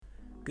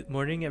Good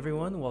morning,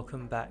 everyone.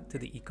 Welcome back to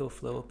the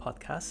EcoFlow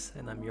podcast,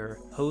 and I'm your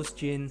host,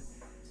 Jin.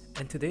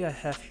 And today I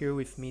have here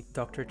with me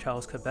Dr.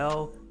 Charles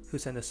Cabell,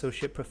 who's an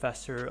associate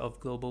professor of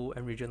global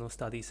and regional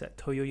studies at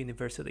Toyo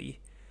University.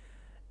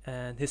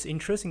 And his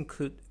interests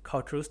include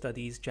cultural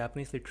studies,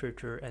 Japanese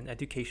literature, and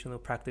educational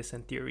practice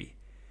and theory.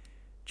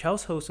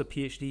 Charles holds a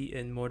PhD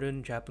in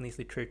modern Japanese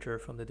literature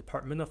from the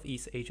Department of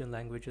East Asian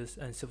Languages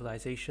and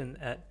Civilization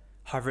at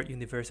Harvard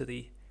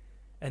University,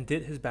 and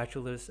did his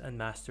bachelor's and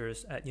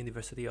master's at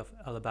University of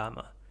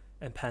Alabama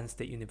and Penn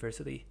State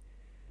University.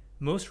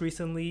 Most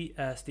recently,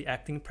 as the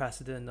acting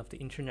president of the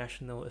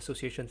International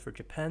Association for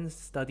Japan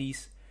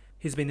Studies,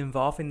 he's been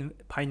involved in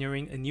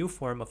pioneering a new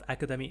form of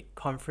academic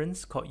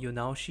conference called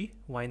Yonaoshi,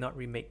 Why Not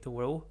Remake the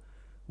World,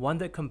 one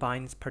that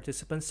combines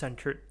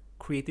participant-centered,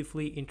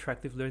 creatively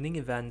interactive learning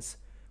events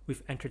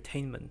with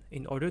entertainment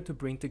in order to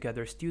bring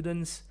together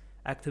students,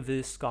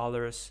 activists,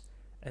 scholars,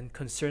 and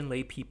concerned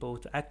lay people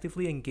to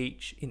actively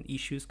engage in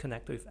issues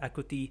connected with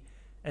equity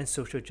and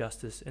social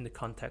justice in the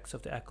context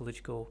of the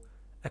ecological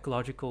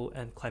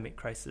and climate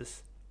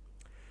crisis.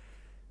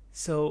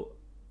 So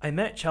I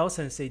met Charles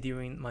Sensei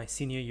during my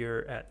senior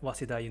year at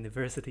Waseda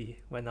University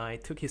when I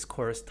took his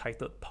course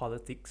titled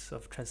Politics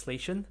of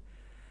Translation,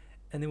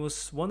 and it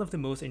was one of the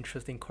most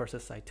interesting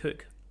courses I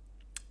took.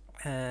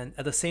 And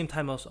at the same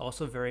time, I was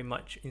also very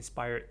much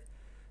inspired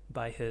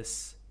by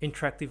his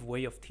interactive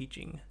way of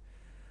teaching.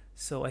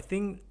 So I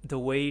think the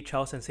way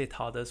Charles Sensei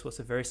taught us was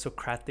a very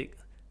Socratic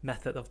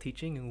method of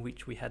teaching in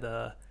which we had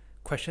a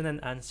question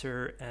and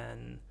answer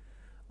and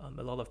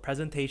a lot of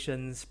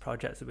presentations,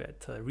 projects we had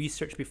to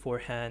research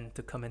beforehand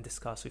to come and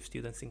discuss with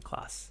students in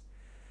class.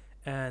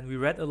 And we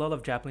read a lot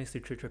of Japanese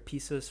literature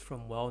pieces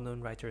from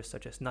well-known writers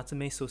such as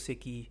Natsume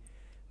Soseki,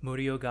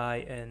 Mori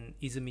Ogai, and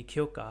Izumi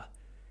Kyoka,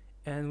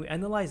 and we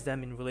analyzed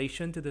them in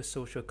relation to the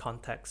social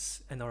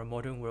context and our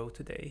modern world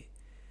today,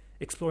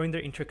 exploring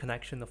the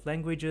interconnection of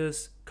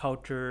languages,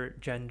 culture,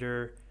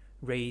 gender,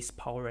 race,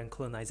 power, and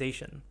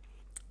colonization.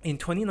 In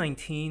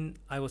 2019,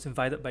 I was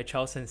invited by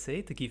Charles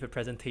Sensei to give a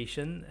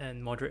presentation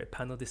and moderate a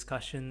panel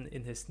discussion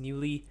in his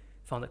newly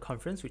founded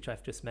conference, which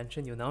I've just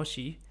mentioned,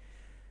 Yonaoshi.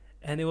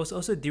 And it was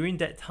also during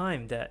that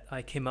time that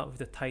I came up with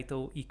the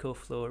title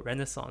EcoFlow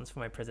Renaissance for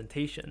my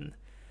presentation,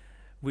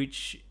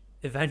 which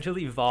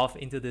eventually evolved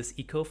into this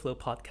EcoFlow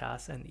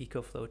podcast and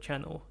EcoFlow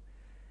channel.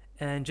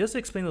 And just to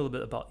explain a little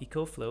bit about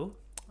EcoFlow,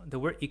 the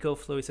word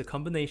EcoFlow is a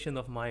combination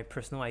of my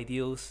personal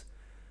ideals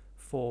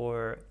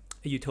for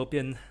a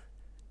utopian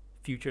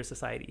future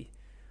society.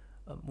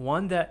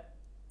 One that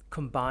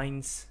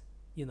combines,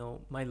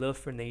 my love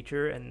for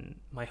nature and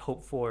my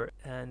hope for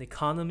an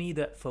economy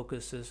that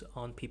focuses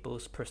on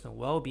people's personal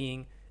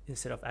well-being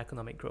instead of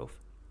economic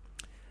growth.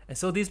 And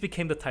so this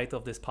became the title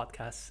of this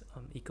podcast,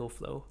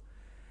 EcoFlow.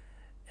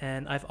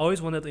 And I've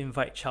always wanted to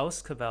invite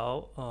Charles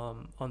Cabell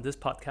on this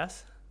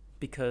podcast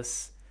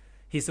because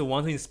he's the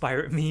one who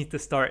inspired me to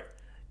start,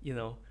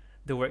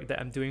 the work that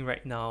I'm doing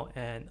right now,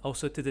 and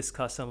also to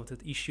discuss some of the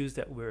issues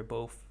that we're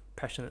both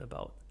passionate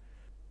about.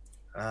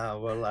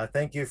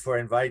 Thank you for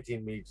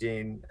inviting me,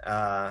 Gene.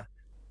 I'm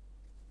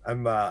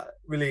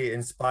really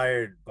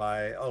inspired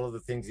by all of the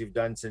things you've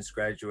done since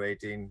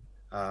graduating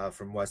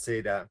from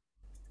Waseda.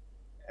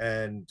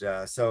 And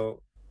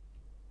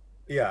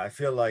I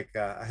feel like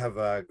I have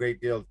a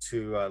great deal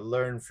to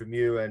learn from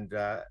you. And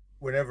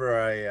whenever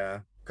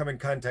I come in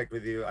contact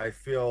with you, I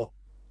feel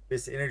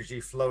this energy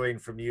flowing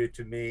from you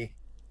to me,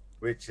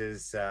 which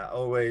is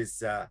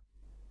always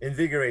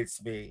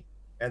invigorates me.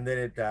 And then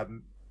it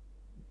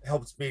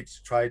helps me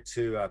to try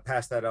to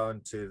pass that on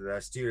to the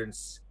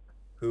students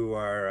who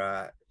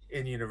are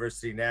in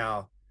university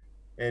now,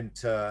 and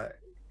to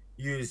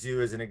use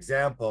you as an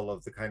example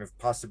of the kind of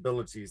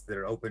possibilities that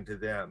are open to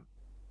them.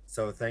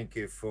 So thank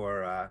you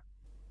for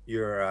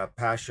your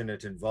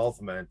passionate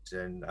involvement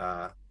and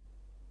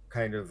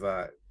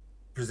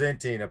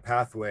presenting a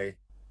pathway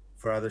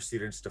for other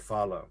students to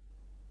follow.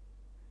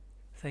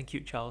 Thank you,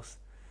 Charles.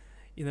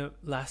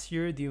 Last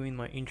year during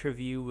my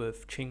interview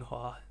with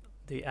Tsinghua,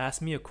 they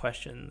asked me a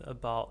question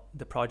about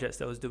the projects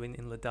that I was doing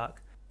in Ladakh.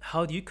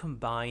 How do you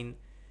combine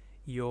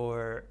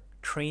your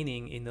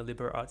training in the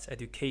liberal arts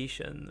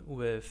education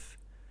with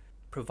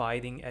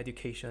providing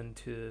education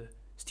to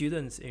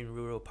students in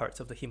rural parts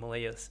of the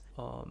Himalayas?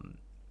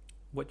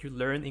 What you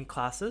learn in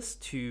classes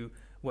to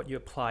what you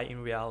apply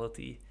in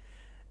reality.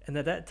 And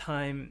at that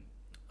time,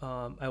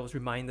 I was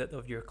reminded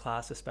of your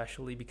class,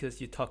 especially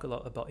because you talk a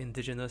lot about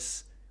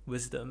indigenous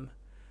wisdom.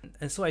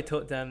 And so I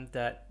told them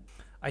that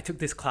I took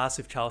this class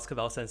with Charles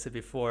Cabell Sensei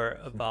before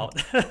about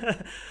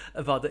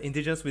about the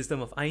indigenous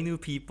wisdom of Ainu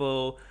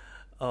people,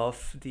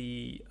 of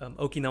the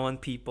Okinawan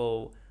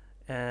people.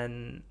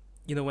 And,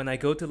 when I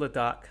go to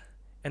Ladakh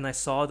and I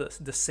saw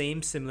the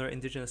same similar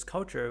indigenous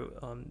culture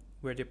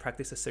where they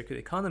practice a circular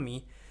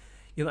economy,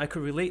 I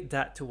could relate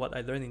that to what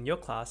I learned in your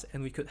class,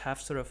 and we could have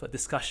sort of a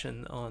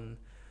discussion on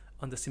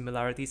the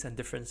similarities and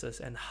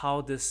differences and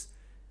how this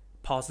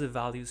positive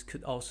values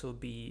could also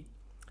be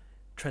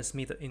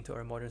transmitted into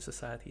our modern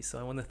society. So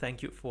I want to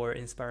thank you for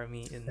inspiring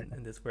me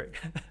in this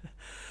work.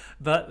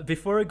 But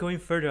before going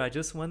further, I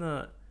just want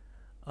to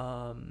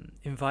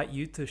invite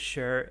you to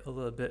share a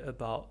little bit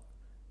about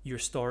your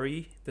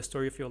story, the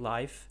story of your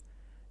life,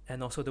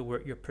 and also the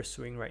work you're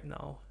pursuing right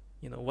now.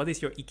 What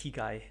is your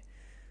ikigai,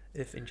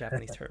 if in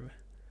Japanese term?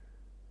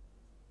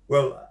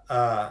 Well,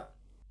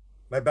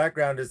 my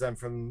background is I'm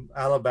from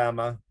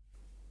Alabama,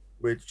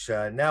 which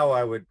now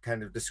I would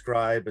kind of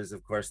describe as,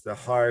 of course, the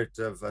heart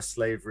of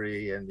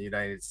slavery in the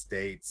United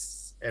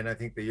States. And I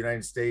think the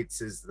United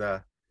States is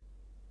the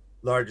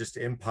largest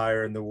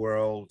empire in the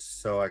world.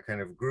 So I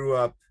kind of grew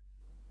up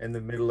in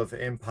the middle of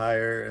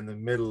empire, in the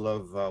middle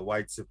of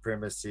white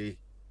supremacy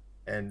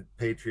and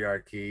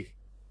patriarchy.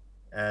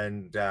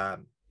 And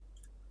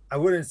I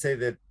wouldn't say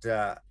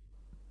that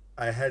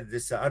I had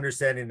this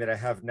understanding that I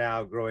have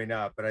now growing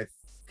up, but I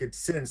could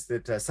sense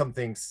that some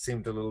things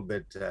seemed a little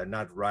bit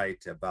not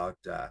right about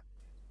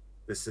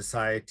the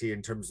society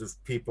in terms of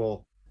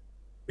people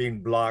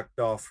being blocked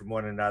off from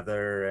one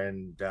another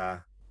and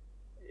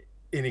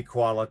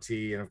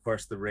inequality, and of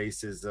course the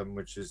racism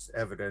which is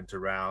evident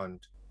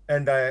around.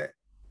 And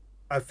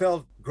I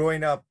felt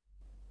growing up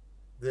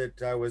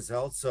that I was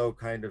also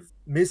kind of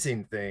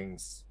missing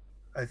things.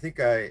 I think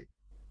I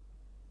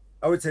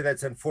would say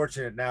that's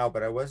unfortunate now,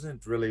 but I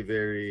wasn't really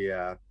very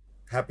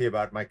happy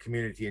about my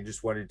community and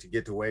just wanted to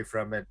get away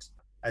from it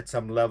at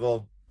some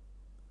level.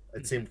 It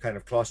Mm-hmm. seemed kind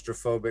of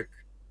claustrophobic.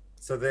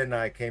 So then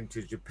I came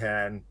to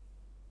Japan.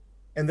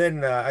 And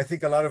then I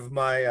think a lot of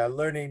my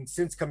learning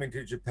since coming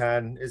to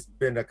Japan has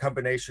been a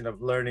combination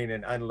of learning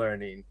and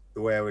unlearning,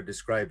 the way I would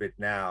describe it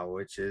now,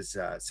 which is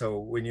so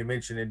when you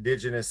mention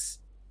indigenous,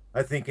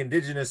 I think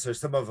indigenous are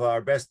some of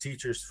our best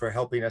teachers for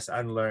helping us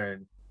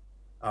unlearn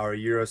our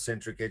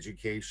Eurocentric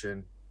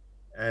education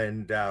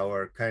and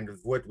our kind of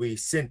what we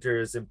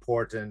center is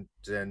important,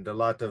 and a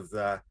lot of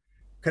the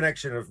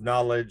connection of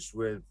knowledge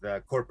with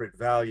corporate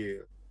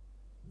value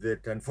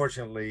that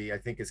unfortunately I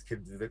think is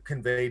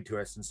conveyed to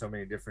us in so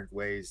many different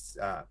ways.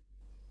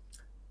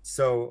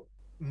 So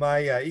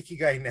my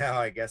ikigai now,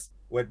 I guess,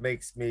 what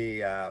makes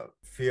me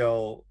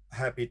feel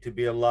happy to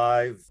be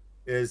alive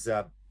is,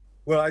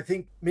 well, I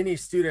think many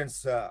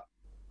students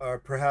are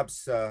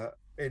perhaps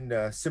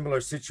in similar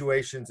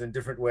situations in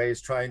different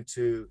ways, trying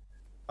to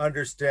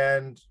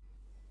understand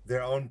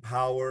their own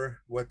power,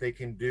 what they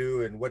can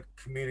do, and what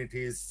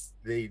communities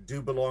they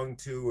do belong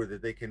to or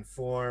that they can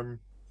form.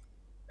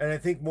 And I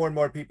think more and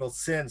more people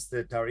sense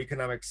that our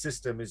economic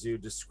system, as you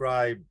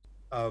described,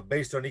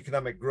 based on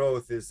economic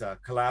growth, is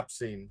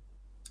collapsing.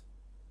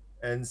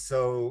 And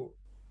so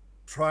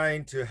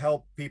trying to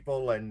help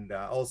people and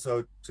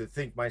also to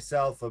think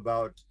myself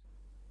about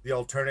the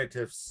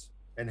alternatives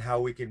and how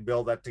we can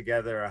build that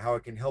together, or how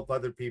it can help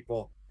other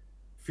people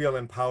feel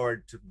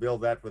empowered to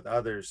build that with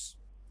others,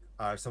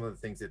 are some of the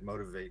things that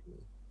motivate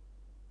me.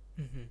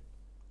 Mm-hmm.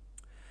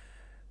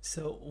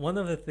 So one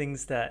of the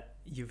things that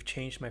you've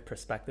changed my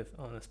perspective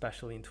on,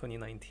 especially in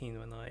 2019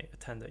 when I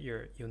attended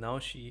your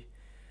Yunaoshi,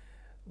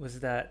 was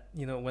that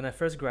when I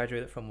first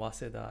graduated from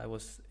Waseda, I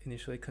was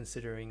initially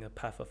considering a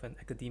path of an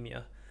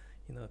academia,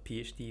 a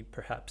PhD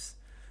perhaps.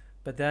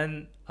 But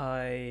then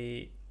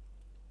I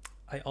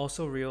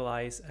also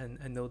realized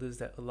and noticed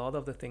that a lot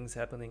of the things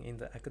happening in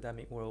the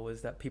academic world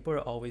is that people are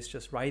always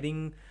just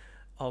writing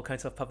all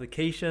kinds of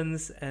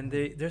publications, and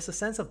there's a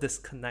sense of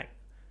disconnect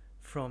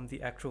from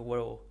the actual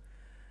world.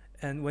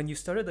 And when you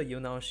started the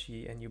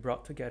Yonaoshi and you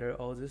brought together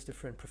all these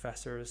different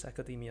professors,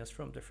 academias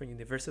from different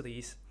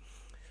universities,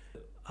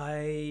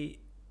 I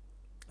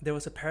there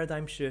was a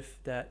paradigm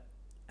shift that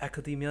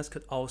academias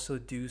could also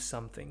do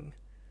something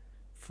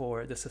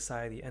for the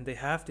society, and they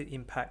have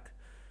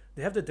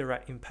the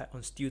direct impact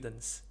on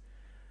students.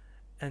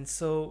 And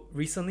so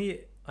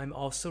recently I'm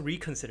also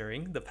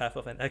reconsidering the path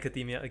of an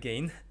academia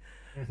again.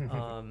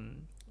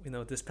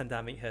 This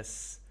pandemic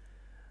has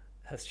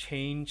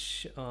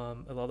changed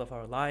a lot of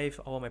our life.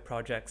 All of my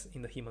projects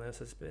in the Himalayas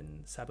has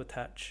been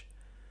sabotaged,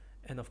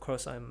 and of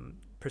course I'm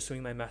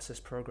pursuing my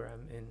master's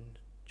program in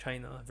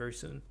China very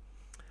soon.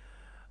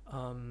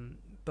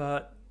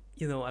 But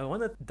I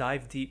want to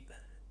dive deep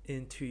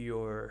into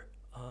your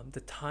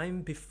the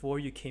time before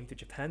you came to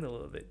Japan a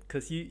little bit,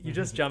 because you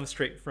just jumped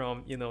straight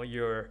from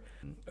your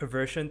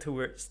aversion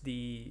towards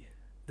the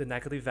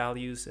negative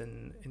values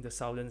in the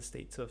southern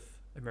states of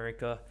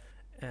America,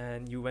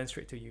 and you went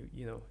straight to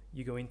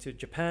you go into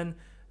Japan.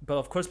 But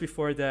of course,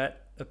 before that,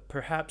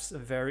 perhaps a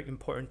very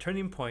important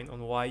turning point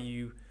on why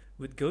you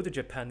would go to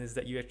Japan is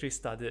that you actually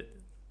studied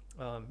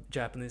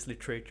Japanese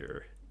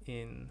literature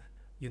in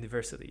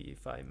university,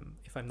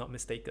 if I'm not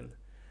mistaken.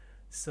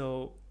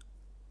 So,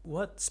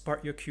 what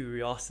sparked your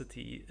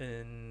curiosity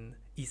in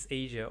East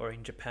Asia or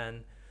in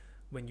Japan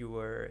when you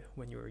were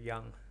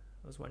young?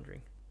 I was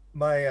wondering.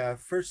 My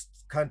first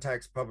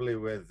contacts probably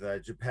with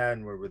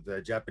Japan were with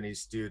the Japanese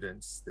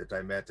students that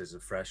I met as a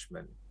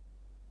freshman.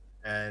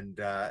 And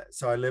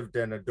so I lived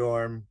in a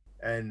dorm,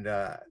 and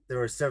there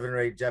were 7 or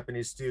 8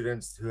 Japanese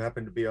students who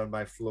happened to be on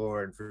my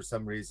floor. And for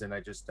some reason,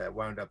 I just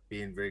wound up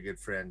being very good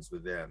friends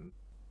with them.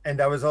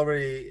 And I was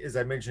already, as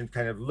I mentioned,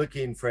 kind of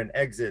looking for an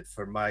exit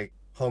for my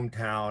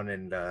hometown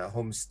and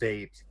home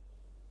state.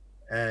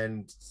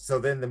 And so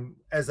then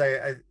as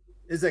I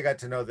as I got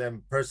to know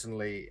them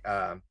personally,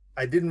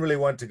 I didn't really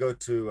want to go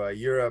to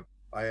Europe.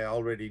 I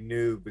already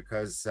knew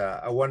because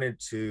I wanted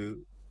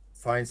to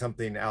find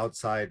something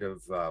outside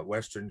of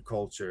Western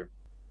culture.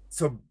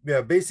 So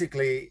yeah,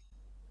 basically,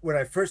 when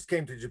I first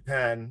came to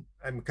Japan,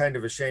 I'm kind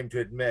of ashamed to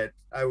admit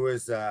I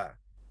was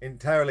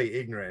entirely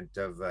ignorant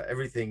of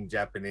everything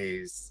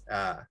Japanese.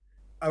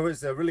 I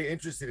was really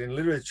interested in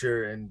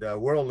literature and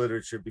world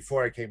literature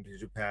before I came to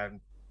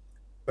Japan,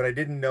 but I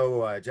didn't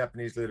know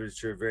Japanese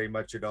literature very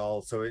much at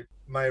all. So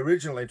my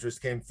original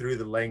interest came through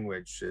the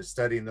language,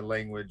 studying the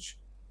language,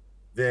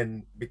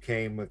 then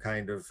became a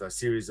kind of a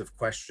series of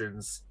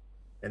questions,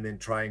 and then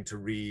trying to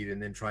read,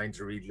 and then trying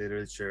to read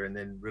literature, and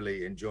then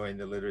really enjoying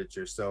the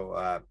literature.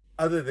 So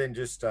other than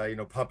just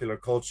popular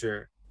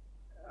culture,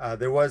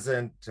 there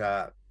wasn't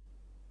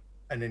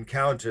an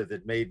encounter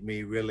that made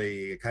me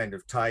really kind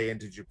of tie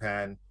into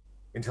Japan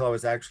until I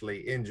was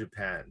actually in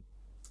Japan.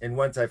 And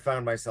once I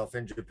found myself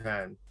in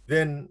Japan,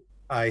 then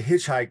I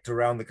hitchhiked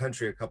around the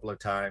country a couple of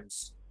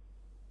times.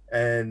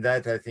 And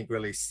that, I think,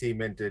 really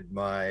cemented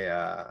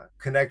my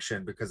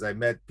connection, because I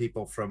met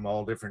people from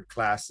all different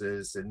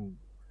classes and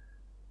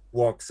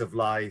walks of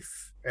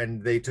life,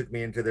 and they took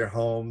me into their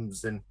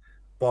homes and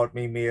bought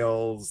me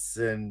meals,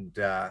 and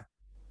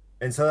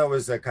so that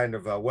was a kind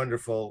of a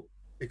wonderful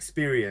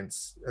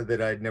experience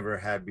that I'd never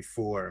had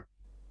before.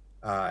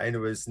 And it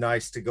was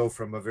nice to go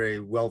from a very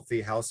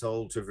wealthy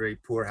household to a very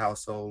poor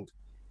household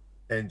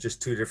in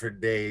just 2 different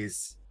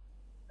days.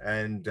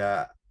 And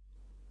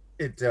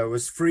it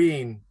was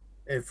freeing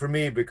for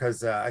me,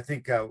 because I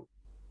think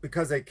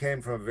because I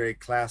came from a very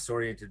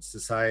class-oriented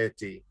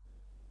society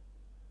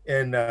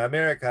in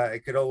America, I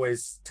could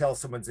always tell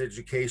someone's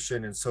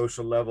education and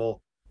social level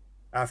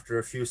after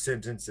a few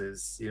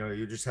sentences.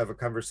 You just have a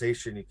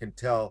conversation, you can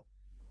tell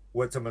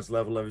what someone's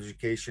level of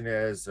education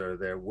is, or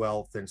their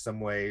wealth in some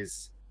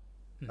ways.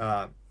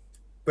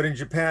 But in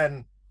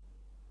Japan,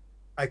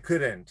 I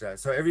couldn't.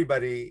 So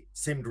everybody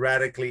seemed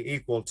radically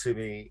equal to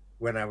me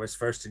when I was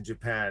first in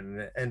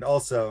Japan, and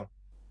also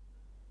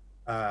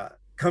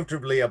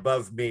comfortably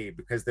above me,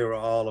 because they were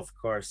all, of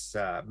course,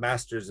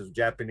 masters of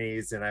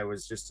Japanese, and I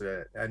was just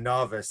a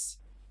novice.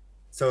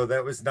 So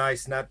that was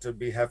nice not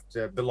to have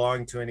to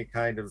belong to any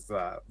kind of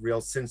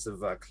real sense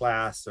of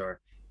class, or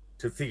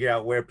to figure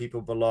out where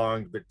people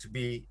belonged, but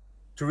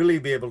to really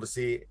be able to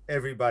see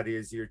everybody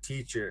as your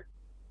teacher,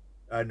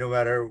 no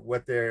matter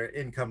what their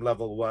income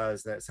level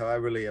was. That's how I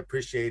really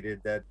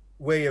appreciated that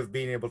way of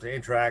being able to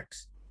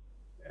interact,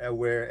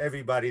 where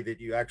everybody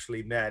that you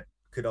actually met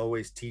could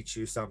always teach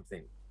you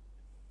something.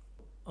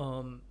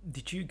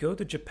 Did you go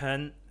to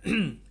Japan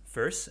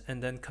first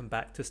and then come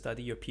back to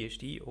study your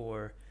PhD,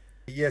 or?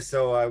 Yes,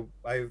 so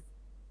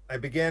I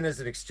began as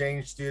an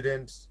exchange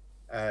student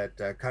at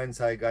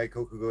Kansai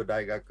Gaikokugo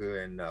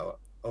Daigaku in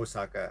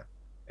Osaka,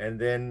 and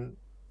then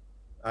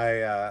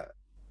I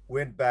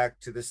went back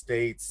to the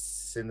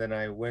States, and then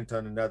I went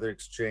on another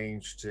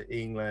exchange to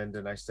England,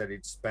 and I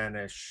studied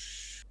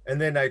Spanish. And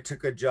then I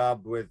took a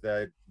job with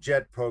a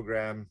JET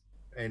program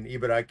in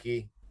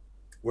Ibaraki,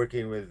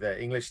 working with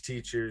English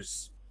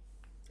teachers,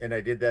 and I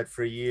did that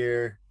for a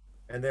year.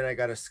 And then I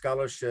got a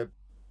scholarship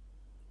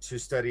to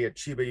study at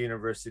Chiba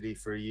University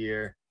for a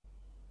year.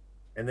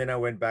 And then I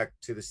went back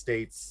to the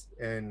States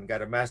and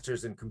got a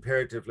master's in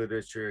comparative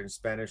literature in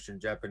Spanish and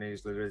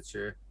Japanese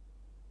literature.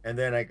 And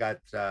then I got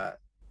a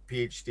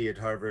PhD at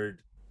Harvard,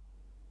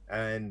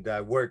 and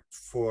I worked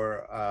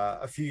for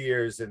a few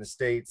years in the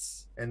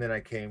States, and then I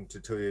came to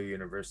Toyo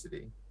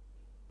University.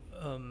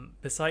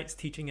 Besides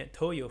teaching at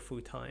Toyo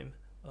full time,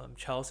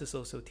 Charles is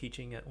also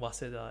teaching at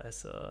Waseda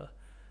as a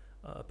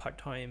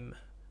part-time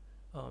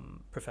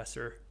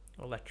professor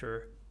or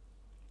lecturer.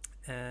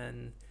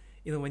 And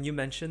when you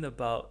mentioned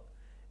about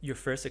your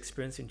first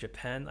experience in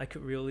Japan, I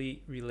could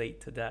really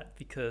relate to that,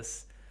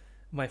 because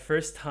my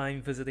first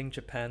time visiting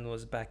Japan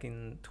was back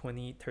in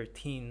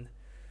 2013,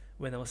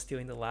 when I was still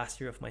in the last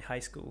year of my high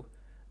school.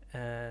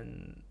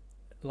 And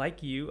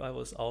like you, I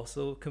was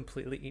also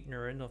completely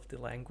ignorant of the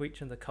language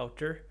and the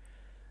culture.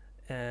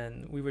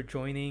 And we were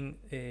joining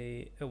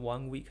a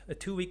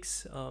 2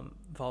 weeks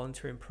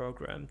volunteering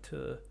program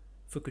to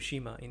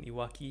Fukushima in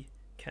Iwaki,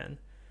 Ken.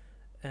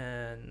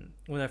 And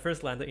when I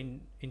first landed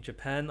in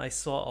Japan, I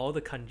saw all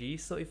the kanji,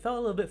 so it felt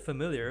a little bit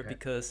familiar. Okay.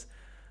 Because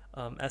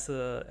as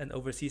an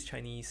overseas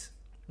Chinese,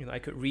 I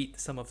could read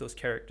some of those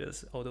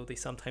characters, although they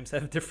sometimes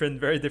have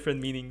very different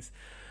meanings.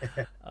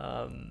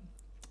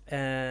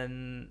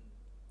 And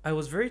I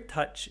was very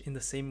touched in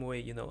the same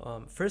way,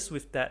 first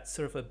with that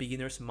sort of a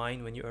beginner's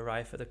mind when you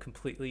arrive at a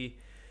completely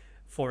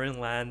foreign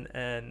land,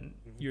 and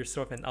you're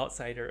sort of an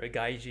outsider, a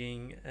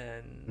gaijin,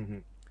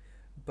 and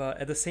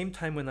but at the same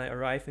time, when I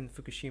arrived in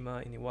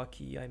Fukushima in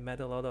Iwaki, I met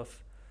a lot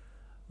of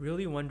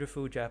really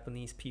wonderful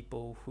Japanese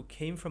people who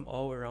came from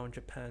all around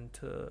Japan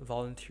to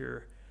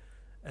volunteer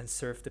and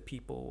serve the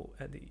people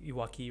at the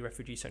Iwaki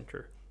Refugee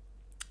Center,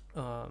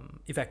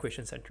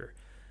 evacuation center.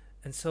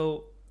 And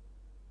so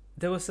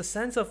there was a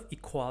sense of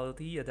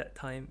equality at that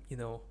time,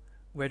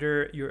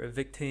 whether you're a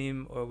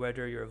victim or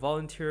whether you're a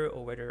volunteer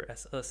or whether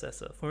as us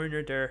as a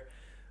foreigner there,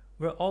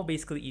 we're all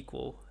basically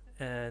equal,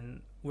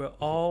 and we're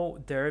all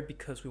there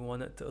because we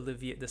wanted to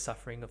alleviate the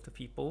suffering of the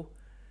people,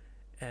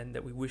 and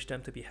that we wish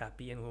them to be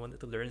happy, and we wanted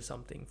to learn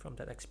something from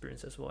that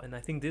experience as well. And I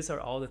think these are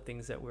all the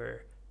things that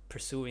we're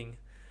pursuing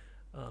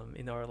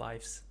in our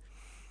lives.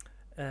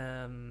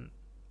 Um,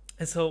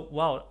 and so,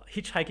 wow,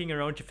 hitchhiking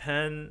around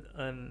Japan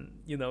and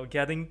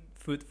getting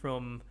food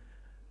from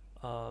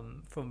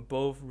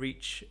both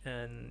rich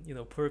and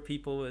poor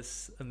people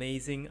is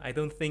amazing. I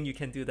don't think you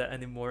can do that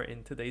anymore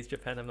in today's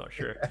Japan. I'm not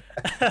sure,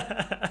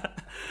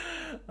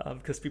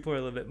 because people are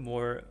a little bit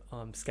more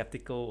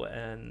skeptical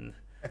and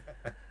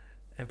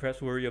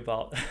perhaps worry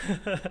about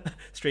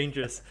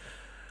strangers.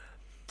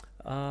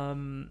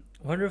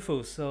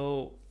 Wonderful.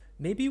 So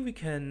maybe we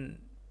can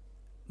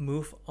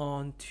move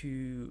on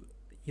to,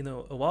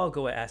 a while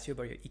ago I asked you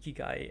about your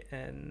ikigai,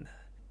 and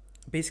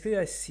basically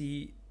I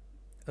see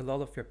a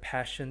lot of your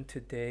passion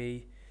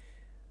today,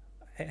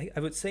 I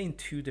would say, in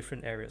two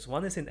different areas.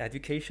 One is in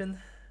education,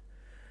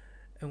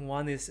 and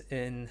one is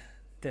in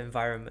the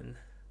environment,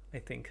 I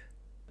think.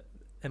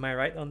 Am I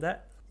right on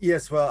that?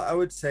 Yes, well, I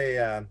would say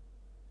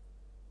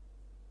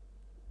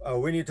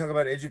when you talk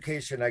about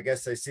education, I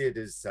guess I see it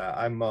as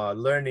I'm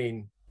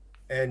learning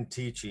and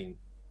teaching.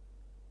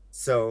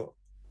 So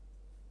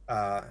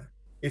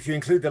if you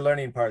include the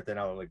learning part, then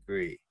I'll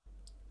agree.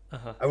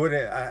 Uh-huh. I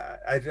wouldn't.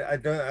 I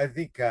don't. I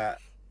think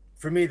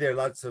for me there are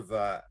lots of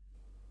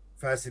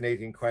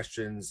fascinating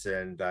questions,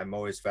 and I'm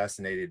always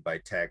fascinated by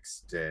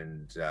text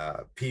and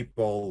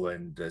people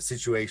and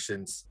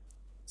situations.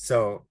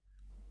 So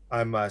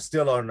I'm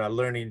still on a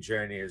learning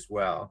journey as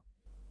well.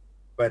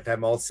 But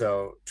I'm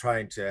also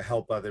trying to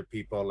help other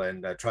people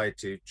and try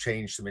to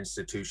change some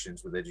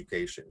institutions with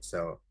education.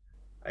 So,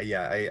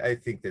 yeah, I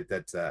think that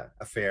that's a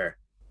fair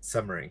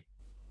summary.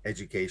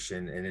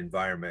 Education and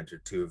environment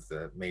are two of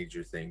the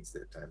major things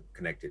that I'm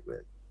connected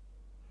with.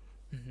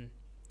 Mm-hmm.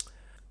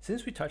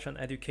 Since we touched on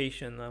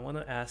education, I want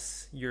to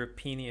ask your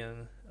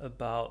opinion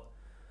about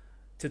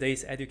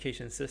today's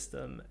education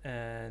system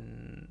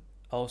and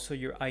also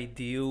your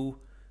ideal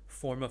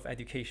form of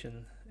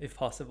education, if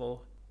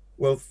possible.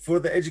 Well, for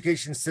the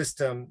education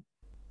system,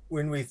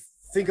 when we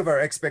think of our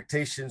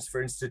expectations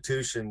for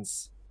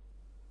institutions,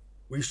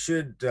 we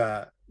should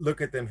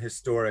look at them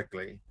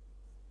historically.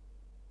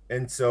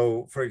 And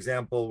so, for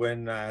example,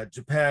 when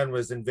Japan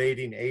was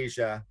invading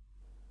Asia,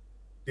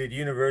 did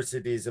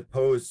universities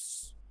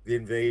oppose the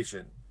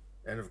invasion?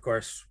 And of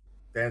course,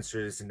 the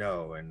answer is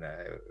no. And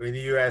when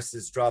the US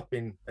is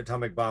dropping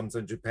atomic bombs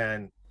on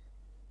Japan,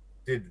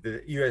 did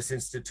the US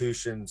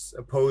institutions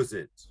oppose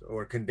it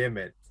or condemn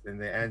it? And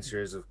the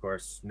answer is, of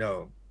course,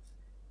 no.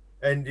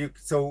 And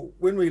so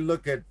when we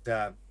look at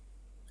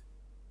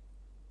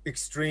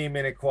extreme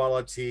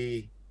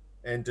inequality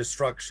and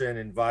destruction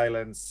and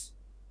violence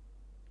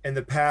in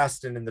the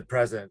past and in the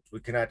present, we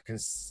cannot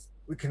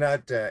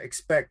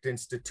expect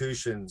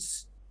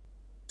institutions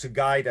to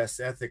guide us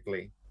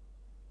ethically.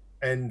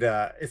 And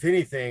if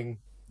anything,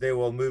 they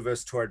will move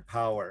us toward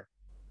power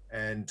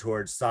and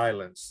towards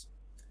silence.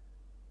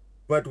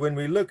 But when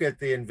we look at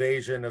the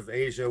invasion of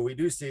Asia, we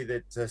do see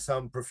that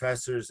some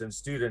professors and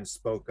students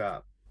spoke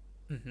up.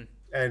 Mm-hmm.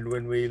 And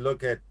when we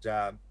look at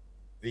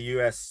the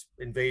US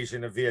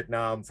invasion of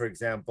Vietnam, for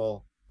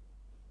example,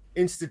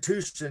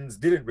 institutions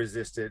didn't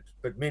resist it,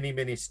 but many,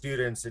 many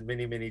students and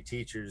many, many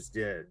teachers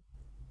did.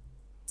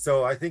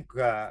 So I think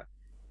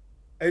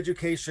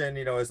education,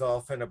 is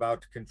often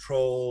about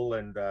control.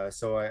 And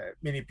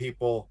many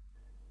people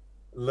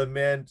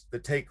lament the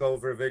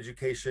takeover of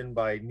education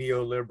by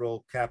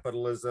neoliberal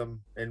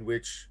capitalism, in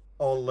which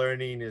all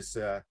learning is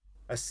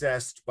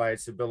assessed by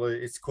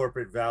its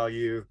corporate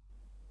value,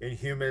 and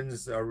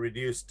humans are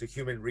reduced to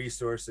human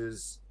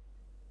resources.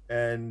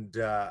 And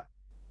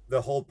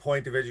the whole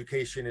point of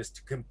education is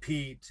to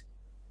compete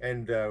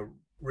and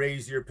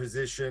raise your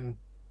position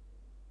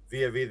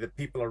via the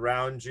people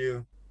around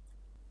you.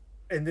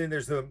 And then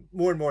there's the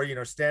more and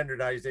more,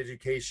 standardized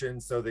education,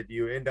 so that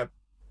you end up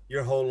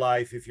your whole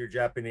life, if you're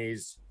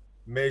Japanese,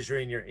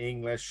 measuring your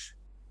English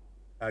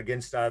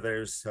against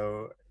others.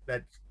 So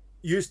that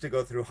used to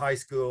go through high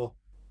school.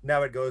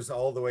 Now it goes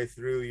all the way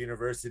through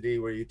university,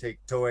 where you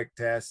take TOEIC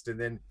test, and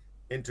then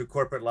into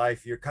corporate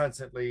life, you're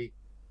constantly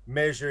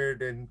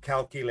measured and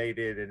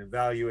calculated and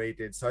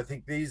evaluated. So I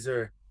think these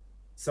are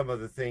some of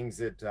the things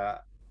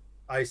that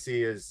I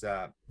see as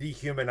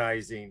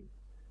dehumanizing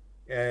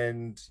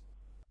and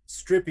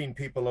stripping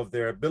people of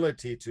their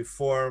ability to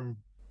form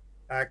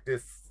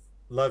active,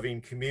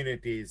 loving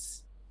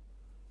communities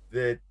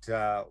that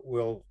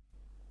will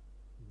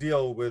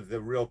deal with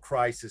the real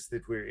crisis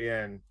that we're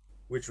in,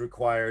 which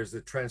requires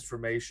the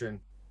transformation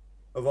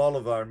of all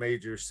of our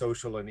major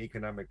social and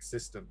economic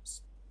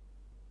systems.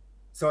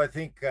 So I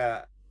think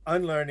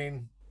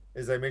unlearning,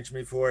 as I mentioned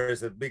before,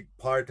 is a big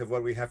part of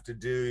what we have to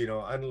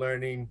do.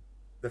 Unlearning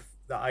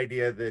the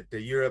idea that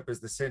Europe is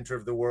the center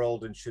of the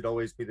world and should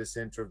always be the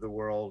center of the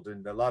world.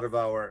 And a lot of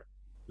our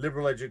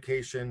liberal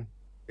education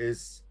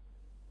is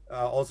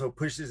also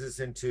pushes us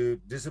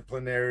into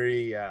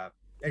disciplinary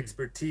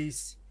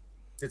expertise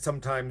that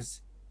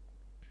sometimes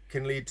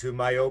can lead to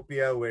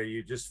myopia, where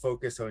you just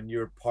focus on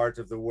your part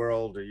of the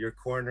world or your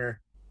corner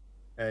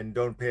and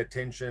don't pay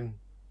attention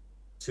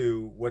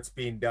to what's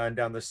being done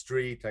down the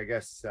street. I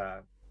guess,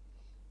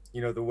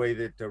 the way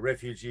that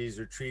refugees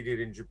are treated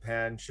in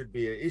Japan should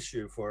be an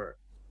issue for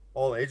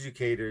all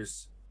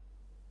educators.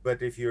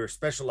 But if you're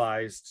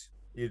specialized,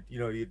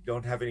 you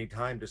don't have any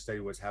time to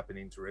study what's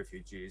happening to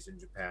refugees in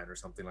Japan or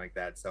something like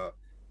that. So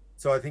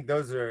I think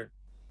those are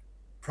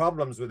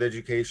problems with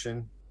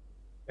education.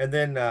 And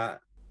then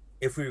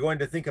if we're going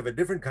to think of a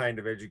different kind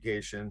of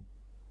education,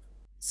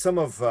 some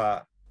of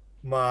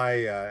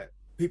my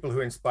people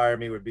who inspire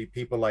me would be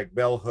people like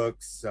Bell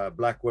Hooks,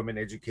 Black women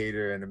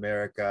educator in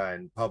America,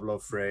 and Pablo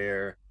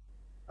Freire,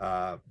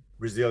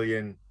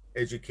 Brazilian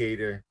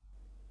educator.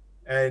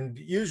 And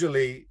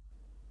usually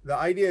the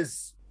idea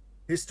is,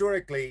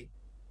 historically,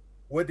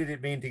 what did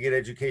it mean to get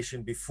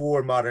education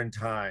before modern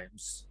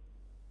times?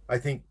 I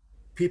think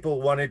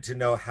people wanted to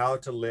know how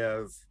to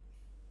live,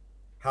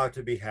 how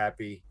to be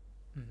happy,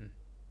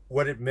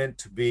 what it meant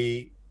to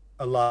be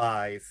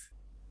alive,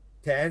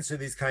 to answer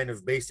these kind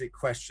of basic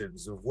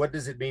questions of what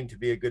does it mean to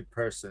be a good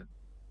person,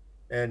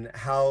 and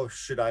how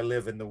should I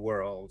live in the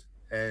world,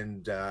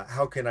 and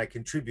how can I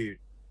contribute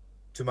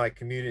to my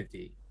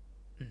community.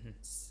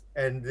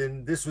 And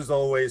then this was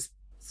always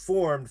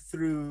formed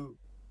through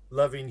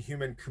loving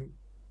human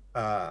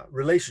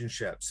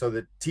relationships, so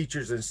that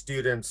teachers and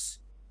students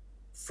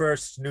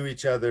first knew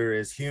each other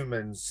as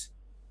humans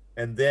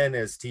and then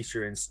as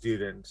teacher and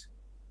student,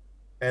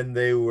 and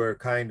they were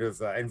kind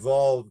of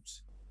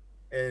involved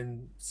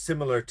in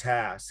similar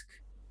task.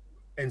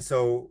 And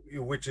so,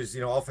 which is,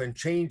 often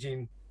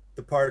changing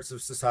the parts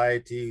of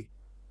society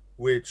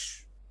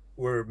which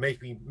were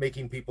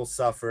making people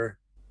suffer,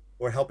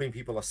 or helping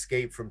people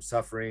escape from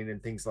suffering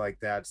and things like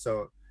that.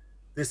 So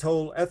this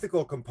whole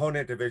ethical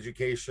component of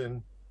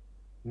education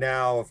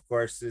now, of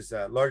course, is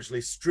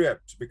largely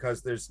stripped,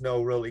 because there's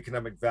no real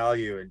economic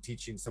value in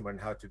teaching someone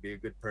how to be a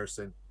good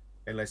person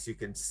unless you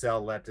can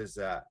sell that as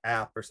an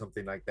app or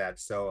something like that.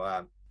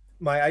 So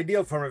my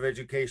ideal form of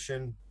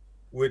education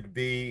would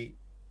be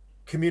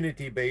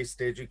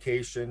community-based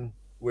education,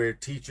 where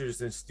teachers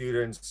and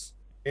students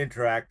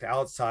interact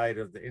outside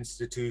of the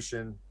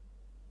institution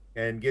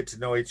and get to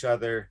know each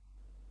other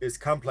as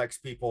complex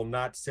people,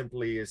 not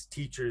simply as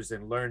teachers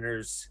and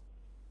learners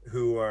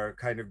who are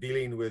kind of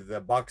dealing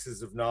with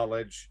boxes of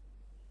knowledge,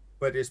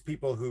 but as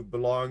people who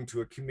belong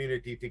to a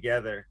community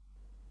together,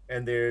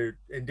 and they're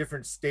in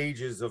different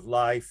stages of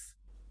life,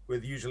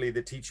 with usually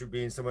the teacher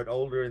being somewhat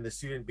older and the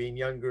student being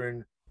younger,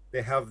 and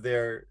they have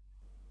their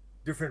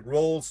different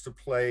roles to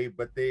play,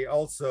 but they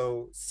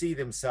also see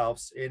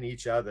themselves in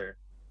each other,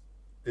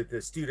 that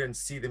the students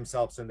see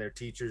themselves in their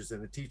teachers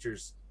and the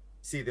teachers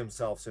see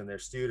themselves in their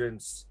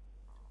students.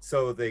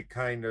 So they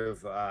kind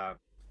of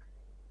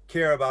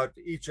care about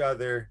each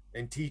other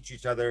and teach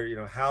each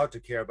other, how to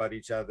care about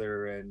each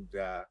other,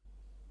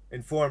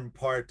 and form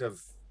part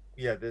of,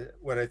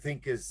 what I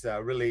think is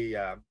really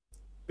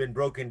been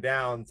broken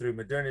down through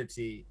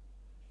modernity,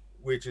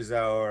 which is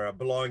our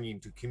belonging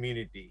to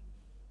community.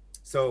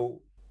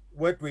 So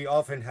what we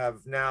often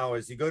have now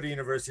is, you go to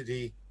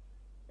university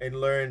and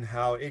learn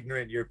how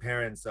ignorant your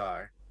parents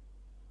are,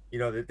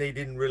 that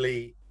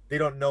they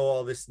don't know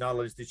all this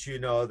knowledge that you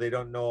know. They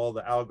don't know all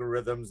the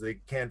algorithms. They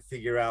can't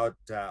figure out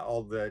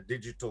all the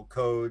digital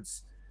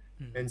codes.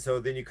 And so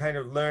then you kind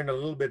of learn a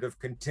little bit of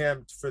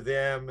contempt for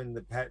them and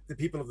the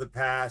people of the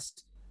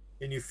past.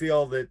 And you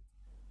feel that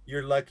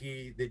you're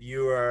lucky that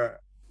you are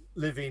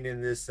living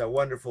in this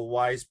wonderful,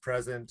 wise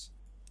present,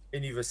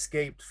 and you've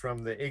escaped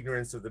from the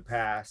ignorance of the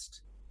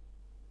past.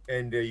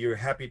 And you're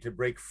happy to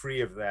break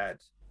free of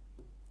that.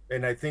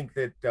 And I think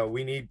that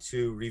we need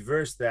to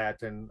reverse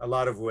that in a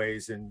lot of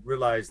ways, and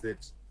realize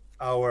that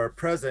our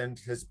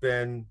present has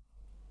been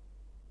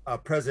a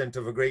present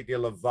of a great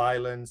deal of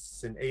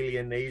violence and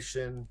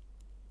alienation,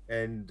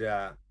 and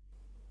that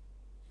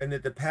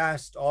the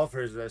past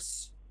offers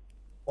us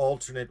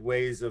alternate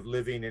ways of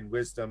living in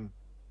wisdom.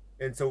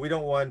 And so we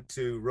don't want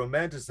to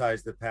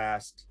romanticize the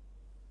past,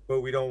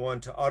 but we don't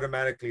want to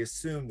automatically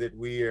assume that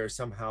we are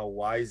somehow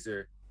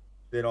wiser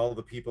than all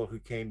the people who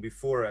came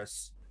before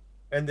us.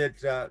 And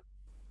that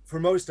for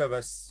most of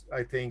us,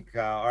 I think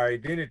our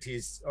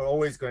identities are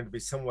always going to be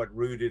somewhat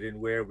rooted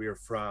in where we're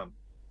from,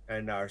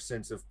 and our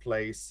sense of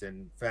place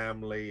and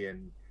family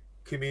and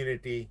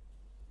community.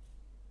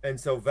 And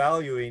so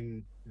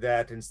valuing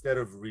that instead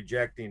of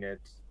rejecting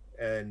it,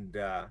 and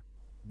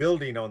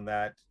building on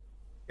that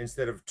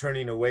instead of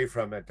turning away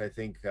from it, I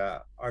think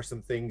are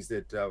some things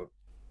that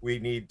we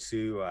need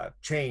to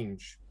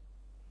change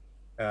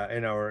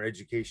in our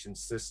education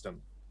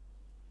system.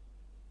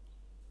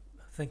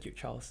 Thank you,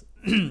 Charles.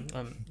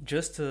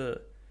 Just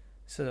to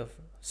sort of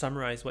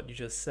summarize what you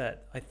just said,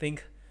 I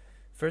think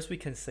first we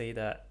can say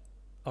that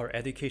our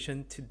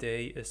education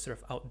today is sort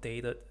of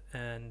outdated,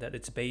 and that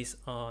it's based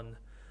on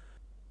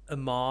a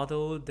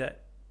model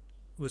that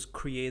was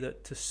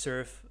created to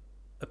serve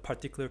a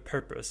particular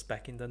purpose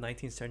back in the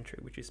 19th century,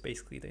 which is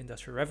basically the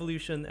Industrial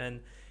Revolution,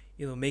 and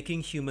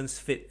making humans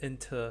fit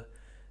into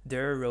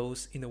their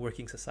roles in the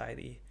working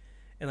society.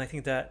 And I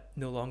think that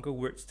no longer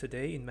works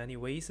today in many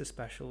ways,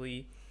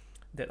 especially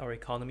that our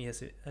economy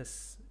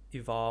has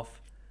evolved.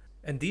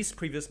 And this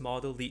previous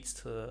model leads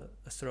to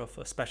a sort of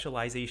a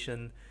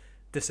specialization,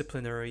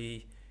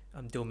 disciplinary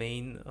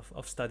domain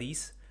of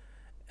studies.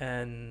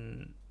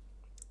 And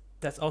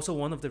that's also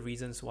one of the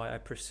reasons why I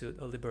pursued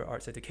a liberal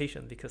arts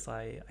education, because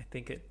I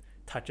think it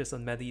touches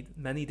on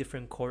many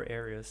different core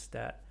areas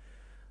that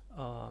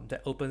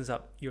opens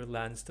up your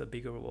lens to a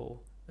bigger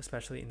role,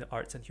 especially in the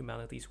arts and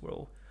humanities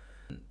world.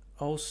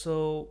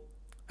 Also,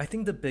 I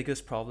think the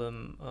biggest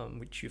problem,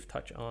 which you've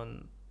touched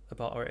on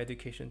about our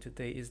education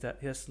today, is that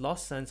it has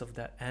lost sense of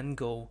that end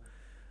goal,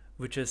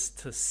 which is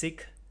to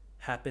seek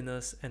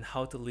happiness and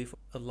how to live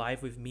a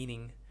life with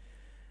meaning.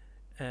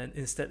 And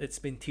instead, it's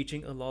been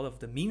teaching a lot of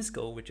the means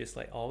goal, which is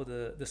like all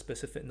the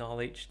specific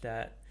knowledge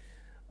that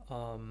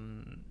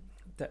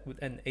would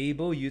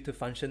enable you to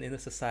function in a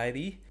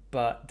society,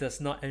 but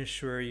does not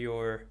ensure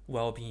your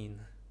well-being.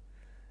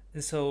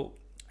 And so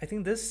I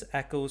think this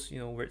echoes,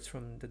 words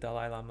from the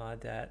Dalai Lama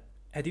that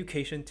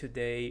education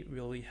today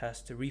really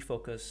has to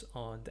refocus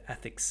on the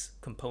ethics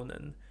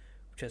component,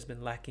 which has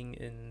been lacking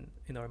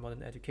in our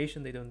modern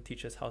education. They don't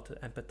teach us how to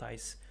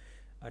empathize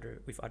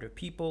with other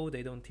people.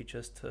 They don't teach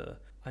us to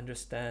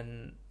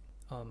understand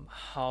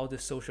how the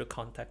social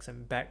context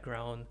and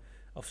background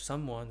of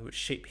someone would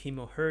shape him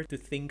or her to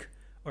think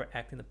or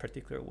act in a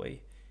particular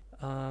way.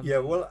 Yeah,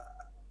 well,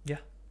 Yeah.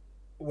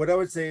 what I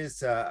would say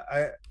is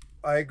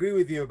I agree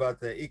with you about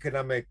the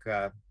economic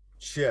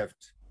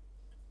shift,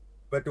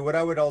 but what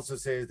I would also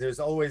say is there's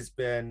always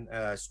been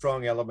a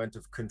strong element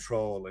of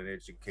control in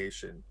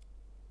education.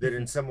 That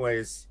in some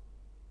ways,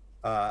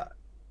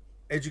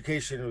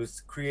 education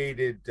was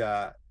created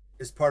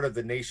as part of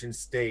the nation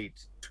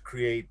state to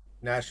create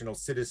national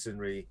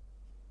citizenry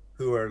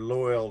who are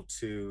loyal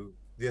to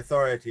the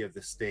authority of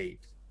the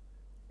state,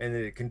 and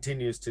it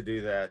continues to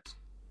do that.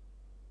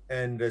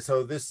 And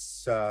so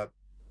this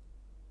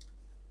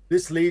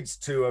leads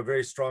to a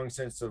very strong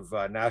sense of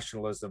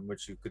nationalism,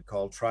 which you could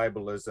call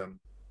tribalism.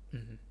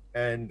 Mm-hmm.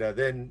 And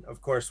then,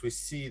 of course, we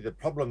see the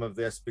problem of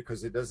this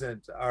because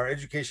our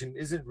education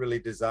isn't really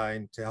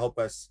designed to help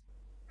us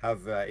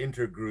have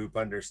intergroup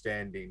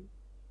understanding.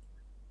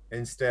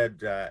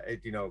 Instead,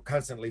 it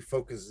constantly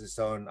focuses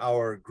on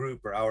our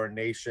group or our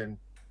nation,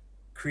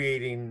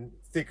 creating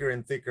thicker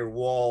and thicker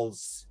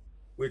walls,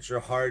 which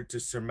are hard to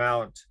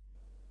surmount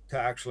to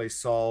actually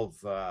solve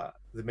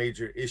the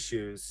major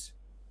issues.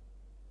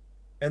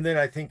 And then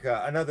I think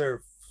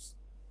another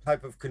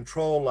type of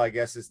control, I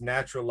guess, is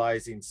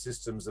naturalizing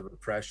systems of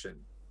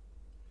oppression.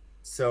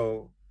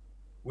 So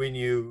when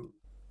you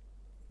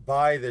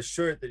buy the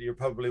shirt that you're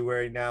probably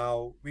wearing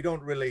now, we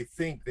don't really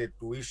think that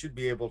we should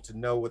be able to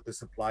know what the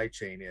supply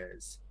chain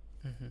is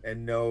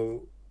and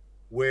know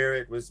where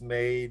it was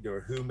made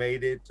or who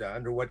made it,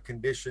 under what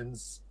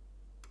conditions.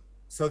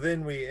 So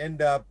then we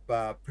end up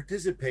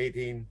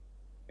participating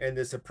in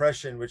this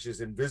oppression, which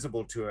is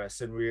invisible to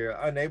us, and we are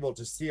unable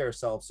to see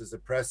ourselves as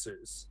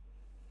oppressors.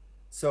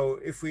 So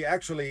if we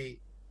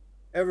actually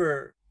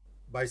ever,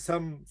 by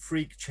some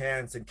freak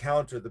chance,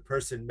 encounter the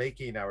person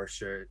making our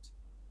shirt,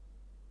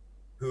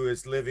 who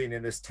is living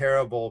in this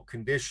terrible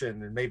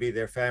condition, and maybe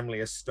their family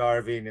is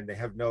starving and they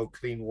have no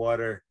clean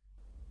water,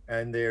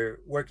 and they're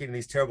working in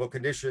these terrible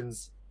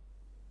conditions,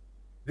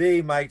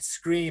 they might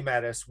scream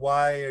at us,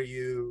 "Why are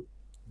you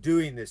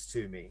doing this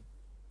to me?"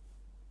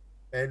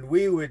 And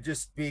we would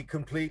just be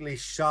completely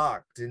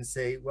shocked and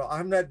say, "Well,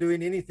 I'm not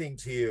doing anything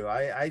to you.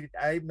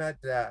 I'm not,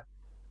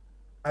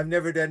 I've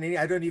never done any,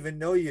 I don't even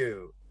know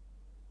you."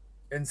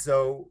 And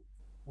so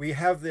we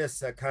have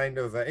this kind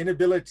of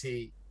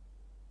inability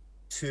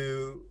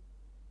to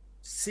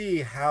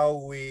see how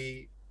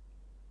we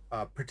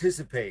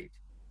participate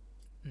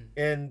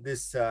in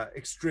this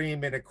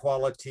extreme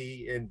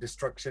inequality and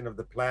destruction of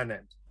the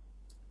planet.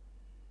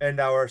 And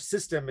our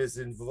system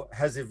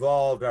has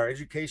evolved, our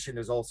education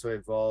has also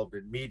evolved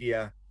in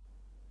media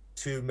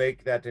to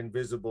make that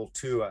invisible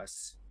to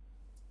us.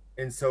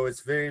 And so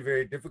it's very,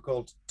 very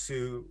difficult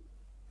to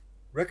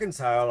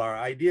reconcile our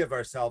idea of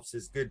ourselves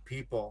as good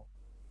people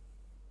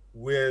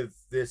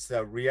with this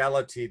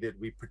reality that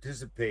we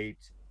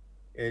participate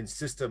in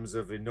systems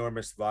of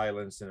enormous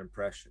violence and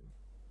oppression.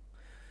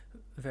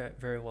 Very,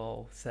 very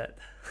well said.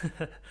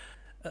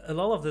 A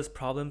lot of these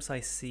problems I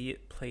see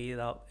it played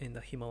out in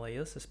the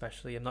Himalayas,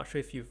 especially. I'm not sure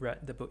if you've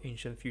read the book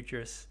Ancient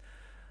Futures,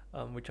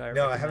 which I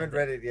No, I recommended. haven't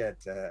read it yet,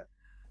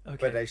 Okay.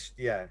 but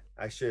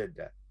I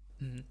should.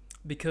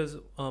 Because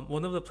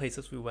one of the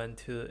places we went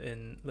to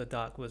in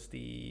Ladakh was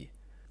the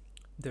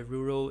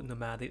rural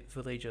nomadic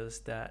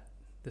villages that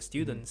the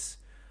students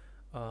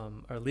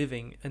are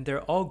living, and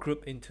they're all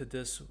grouped into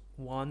this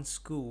one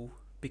school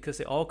because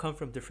they all come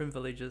from different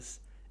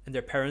villages, and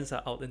their parents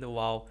are out in the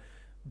wild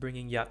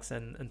bringing yaks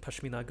and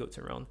pashmina goats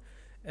around.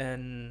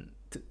 And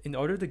in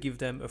order to give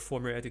them a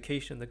formal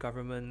education, the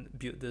government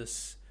built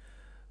this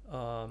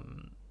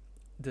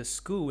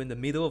school in the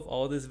middle of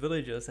all these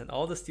villages, and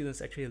all the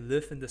students actually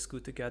live in the school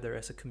together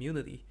as a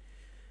community.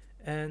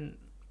 And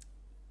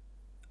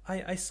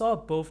I saw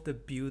both the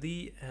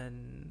beauty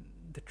and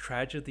the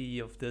tragedy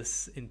of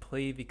this in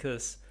play,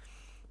 because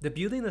the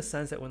beauty in the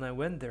sense that when I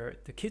went there,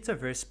 the kids are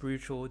very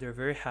spiritual, they're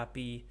very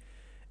happy,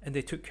 and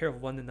they took care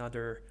of one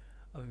another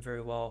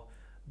very well.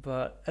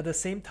 But at the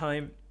same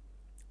time,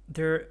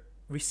 they're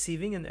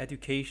receiving an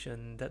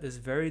education that is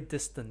very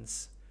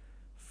distant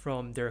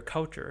from their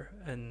culture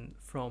and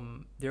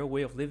from their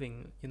way of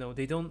living. You know,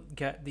 they don't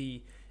get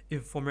the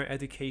informal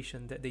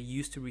education that they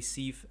used to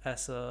receive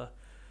as the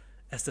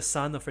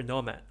son of a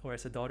nomad or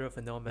as a daughter of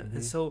a nomad.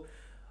 And so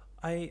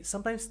I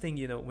sometimes think,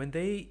 you know, when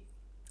they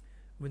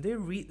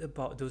read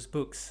about those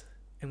books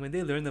and when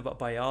they learn about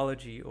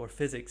biology or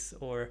physics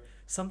or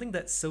something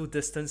that's so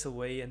distant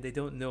away and they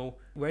don't know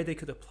where they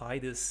could apply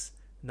this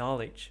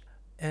knowledge.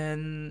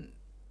 And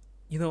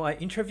you know, I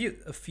interviewed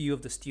a few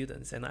of the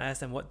students and I asked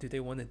them what do they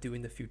want to do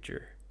in the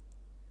future.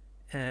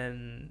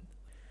 And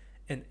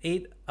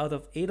 8 out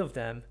of 8 of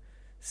them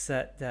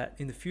said that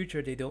in the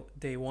future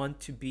they want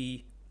to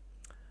be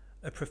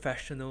a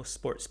professional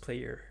sports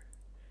player.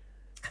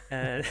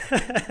 And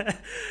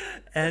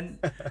and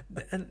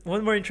and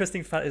one more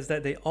interesting fact is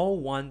that they all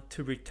want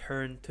to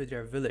return to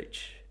their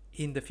village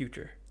in the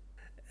future.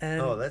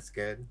 And Oh, that's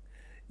good.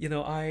 you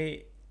know,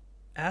 I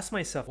asked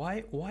myself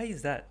why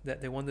is that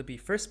they want to be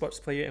first sports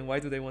player, and why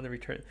do they want to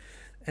return?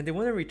 And they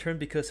want to return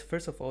because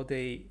first of all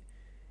they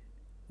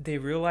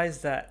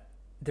realize that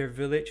their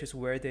village is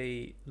where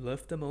they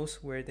lived the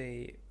most, where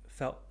they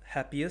felt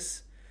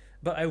happiest.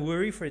 But I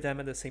worry for them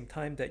at the same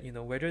time that, you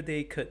know, whether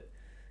they could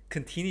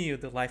continue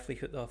the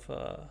livelihood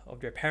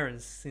of their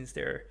parents, since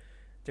they're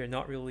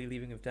not really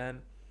living with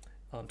them.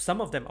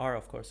 Some of them are,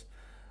 of course.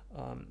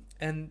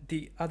 And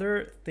the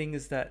other thing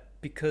is that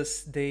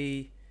because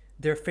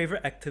their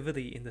favorite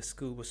activity in the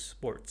school was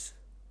sports.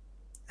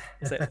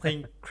 It's like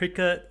playing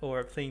cricket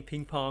or playing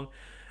ping pong,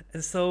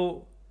 and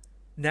so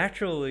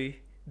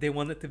naturally they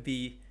wanted to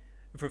be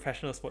a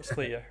professional sports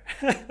player.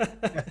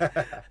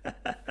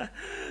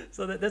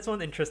 So that's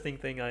one interesting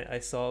thing I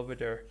saw over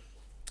there.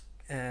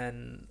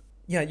 And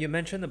yeah, you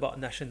mentioned about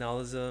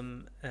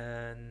nationalism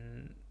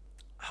and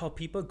how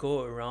people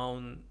go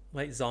around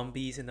like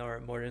zombies in our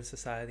modern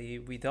society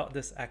without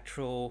this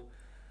actual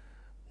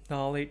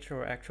knowledge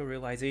or actual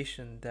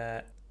realization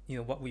that, you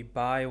know, what we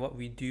buy, what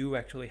we do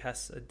actually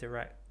has a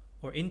direct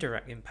or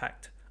indirect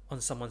impact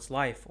on someone's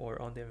life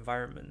or on the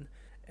environment.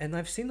 And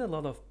I've seen a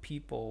lot of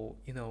people,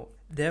 you know,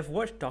 they've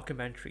watched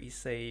documentaries,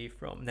 say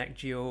from Nat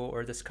Geo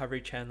or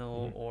Discovery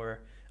Channel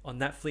or on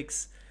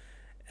Netflix,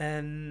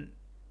 and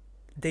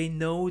they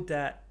know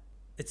that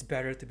it's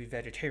better to be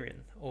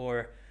vegetarian,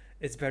 or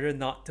it's better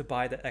not to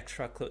buy the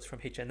extra clothes from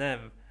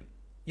H&M.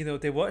 You know,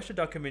 they watch the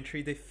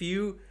documentary, they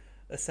feel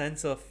a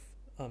sense of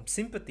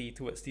sympathy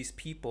towards these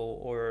people,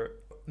 or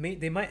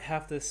they might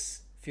have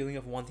this feeling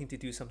of wanting to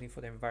do something for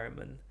the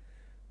environment,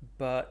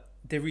 but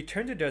they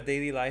return to their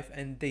daily life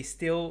and they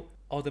still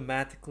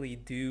automatically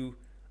do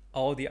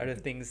all the other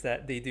things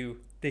that they do.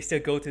 They still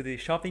go to the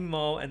shopping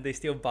mall and they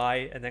still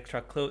buy an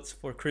extra clothes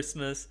for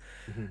Christmas.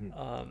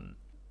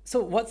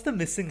 So what's the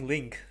missing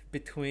link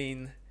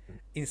between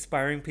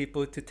inspiring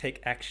people to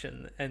take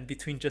action and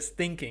between just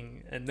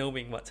thinking and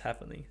knowing what's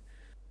happening?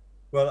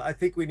 Well, I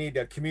think we need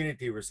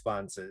community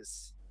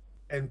responses.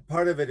 And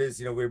part of it is,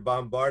 you know, we're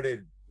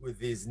bombarded with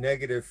these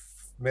negative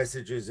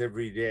messages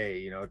every day,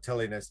 you know,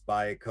 telling us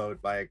buy a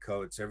coat, buy a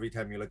coat. So every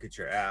time you look at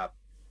your app,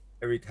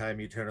 every time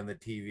you turn on the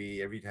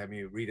TV, every time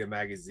you read a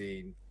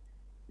magazine,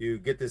 you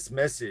get this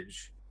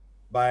message,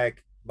 buy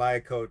a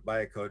coat,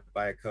 buy a coat,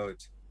 buy a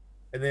coat.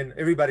 And then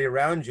everybody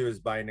around you is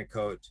buying a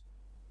coat.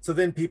 So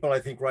then people, I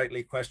think,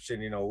 rightly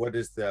question, you know,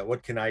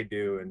 what can I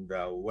do, and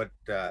what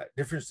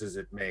difference does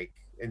it make?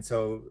 And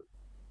so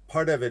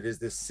part of it is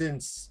this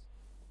sense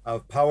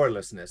of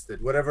powerlessness,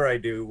 that whatever I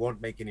do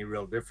won't make any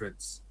real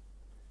difference.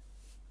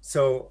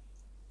 So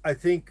I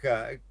think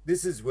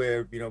this is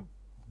where, you know,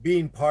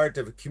 being part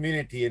of a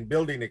community and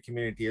building a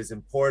community is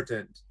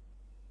important.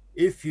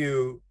 If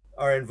you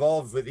are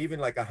involved with even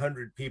like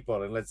 100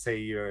 people, and let's say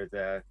you're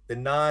the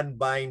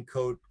non-buying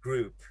coat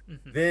group,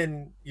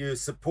 then you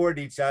support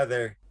each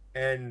other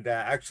and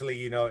actually,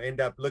 you know,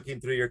 end up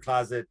looking through your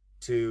closet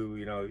to,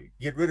 you know,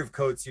 get rid of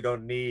coats you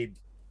don't need,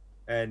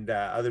 and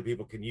other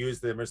people can use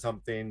them or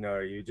something,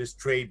 or you just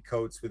trade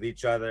coats with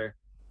each other,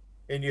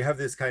 and you have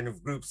this kind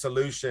of group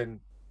solution,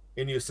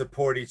 and you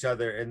support each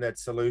other in that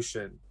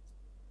solution.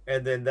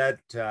 And then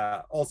that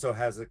also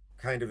has a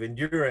kind of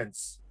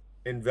endurance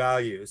in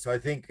value. So I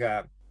think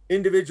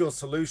individual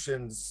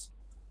solutions,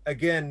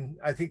 again,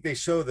 I think they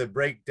show the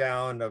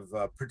breakdown of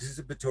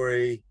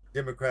participatory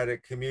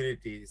democratic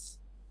communities,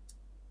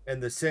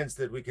 and the sense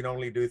that we can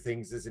only do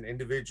things as an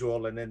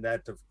individual. And then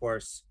that, of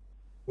course,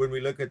 when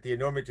we look at the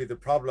enormity of the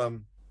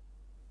problem,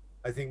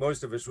 I think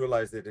most of us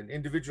realize that an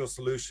individual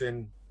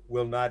solution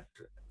will not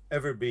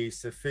ever be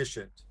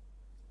sufficient.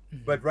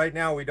 But right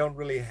now, we don't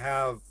really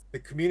have the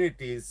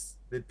communities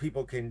that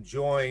people can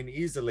join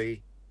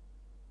easily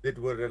that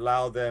would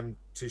allow them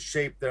to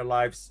shape their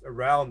lives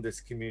around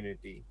this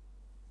community.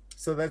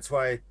 So that's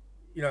why,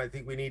 you know, I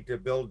think we need to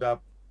build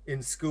up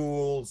in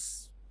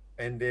schools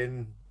and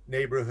in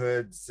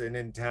neighborhoods and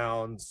in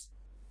towns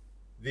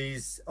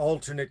these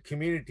alternate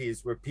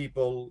communities where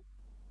people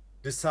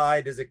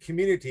decide as a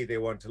community they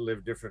want to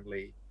live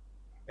differently,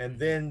 and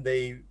then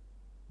they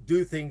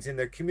do things in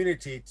their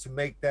community to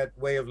make that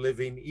way of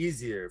living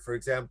easier. For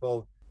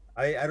example,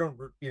 I don't,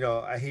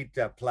 I hate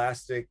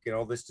plastic and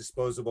all this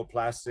disposable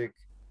plastic.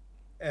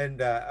 And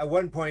at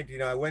one point,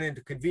 I went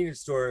into a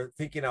convenience store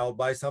thinking I'll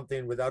buy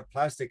something without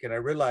plastic, and I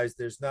realized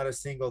there's not a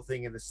single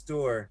thing in the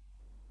store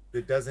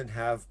that doesn't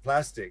have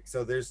plastic.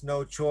 So there's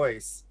no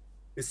choice.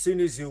 As soon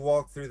as you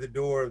walk through the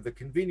door of the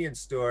convenience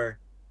store,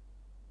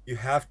 you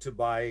have to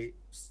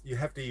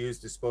use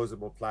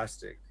disposable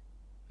plastic.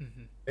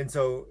 Mm-hmm. And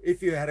so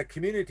if you had a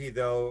community,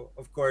 though,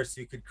 of course,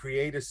 you could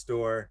create a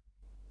store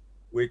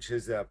which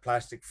is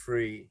plastic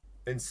free.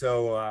 And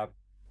so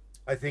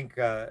I think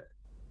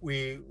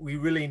we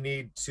really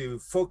need to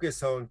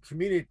focus on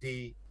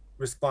community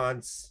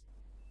response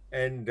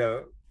and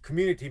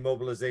community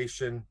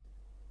mobilization,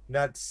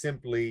 not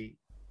simply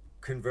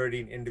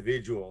converting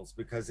individuals,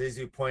 because as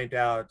you point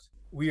out,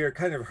 we are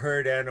kind of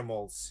herd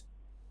animals,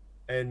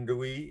 and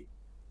we,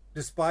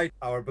 despite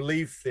our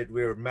belief that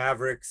we're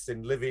mavericks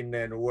and living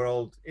in a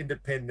world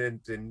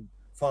independent and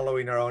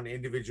following our own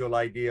individual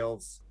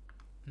ideals,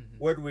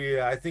 what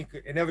we I think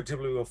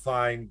inevitably will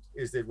find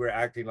is that we're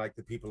acting like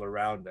the people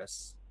around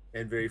us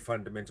in very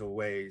fundamental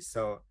ways.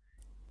 So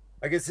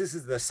I guess this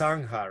is the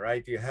Sangha,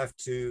 right? You have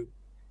to,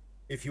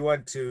 if you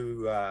want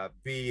to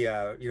be,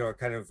 a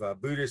kind of a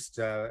Buddhist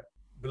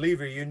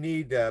believer, you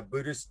need a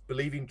Buddhist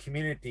believing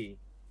community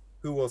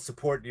who will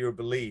support your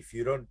belief.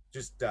 You don't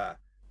just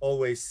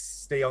always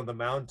stay on the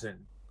mountain.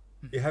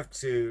 You have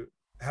to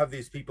have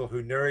these people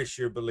who nourish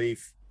your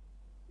belief,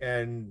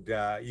 and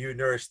you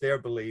nourish their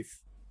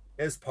belief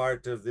as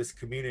part of this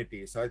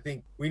community. So I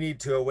think we need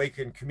to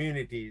awaken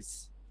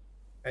communities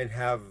and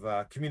have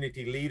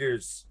community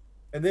leaders.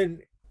 And then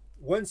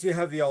once you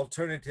have the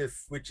alternative,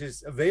 which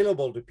is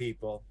available to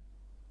people,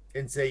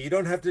 and say, you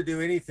don't have to do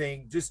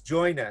anything, just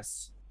join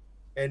us.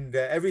 And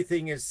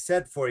everything is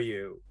set for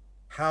you: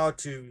 how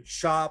to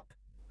shop,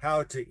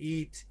 how to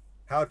eat,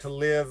 how to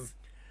live.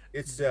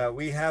 It's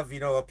we have,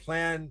 a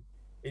plan,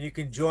 and you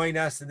can join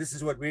us, and this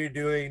is what we're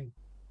doing.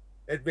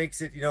 It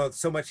makes it,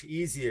 so much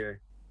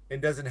easier.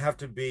 It doesn't have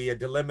to be a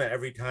dilemma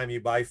every time you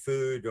buy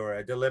food, or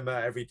a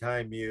dilemma every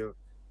time you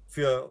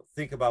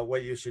think about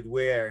what you should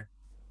wear.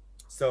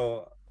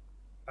 So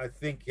I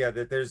think,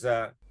 that there's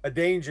a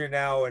danger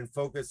now in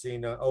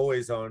focusing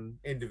always on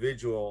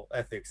individual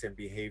ethics and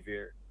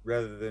behavior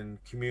rather than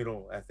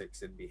communal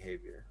ethics and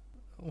behavior.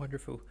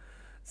 Wonderful.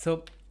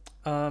 So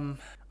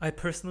I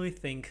personally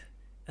think,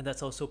 and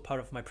that's also part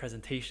of my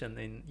presentation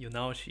in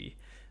Yonaoshi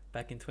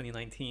back in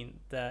 2019,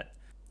 that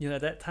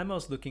at that time I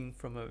was looking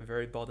from a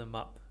very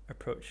bottom-up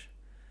approach,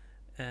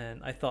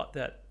 and I thought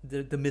that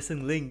the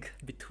missing link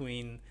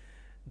between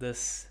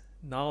this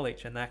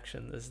knowledge and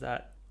action is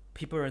that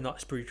people are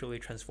not spiritually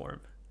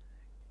transformed.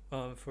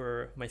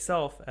 For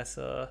myself, as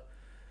a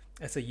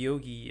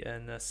yogi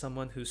and as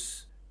someone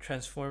who's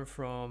transformed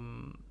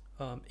from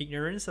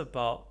ignorance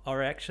about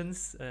our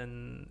actions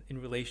and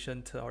in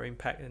relation to our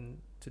impact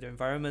to the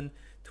environment,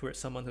 towards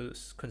someone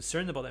who's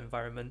concerned about the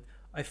environment,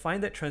 I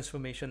find that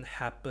transformation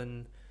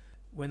happened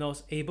when I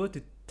was able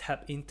to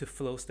tap into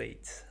flow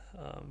states,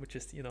 which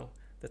is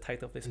the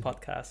title of this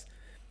podcast.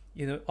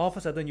 All of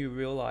a sudden you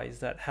realize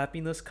that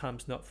happiness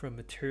comes not from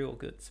material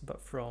goods,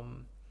 but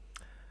from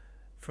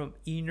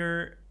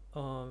inner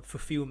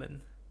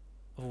fulfillment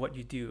of what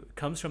you do. It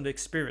comes from the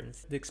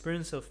experience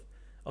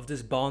of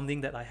this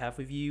bonding that I have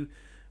with you,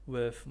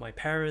 with my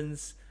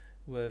parents,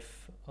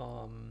 with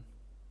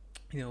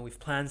with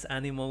plants,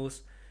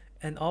 animals,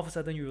 and all of a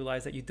sudden you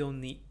realize that you don't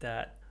need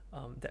that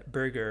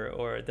burger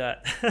or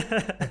that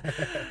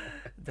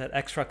that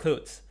extra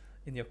clothes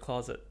in your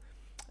closet.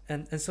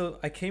 And so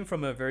I came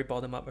from a very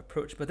bottom-up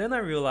approach, but then I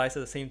realized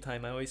at the same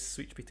time I always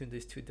switch between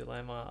these two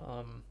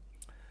dilemmas.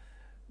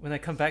 When I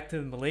come back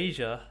to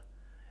Malaysia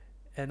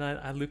and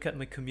I look at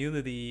my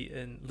community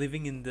and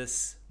living in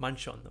this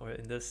mansion, or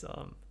in this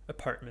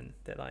apartment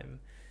that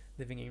I'm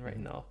living in right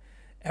now,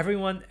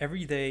 everyone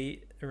every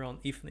day around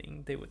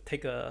evening they would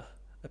take a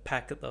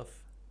packet of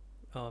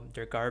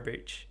their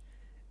garbage,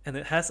 and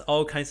it has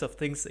all kinds of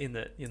things in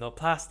it,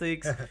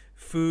 plastics,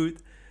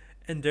 food,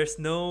 and there's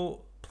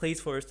no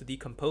place for us to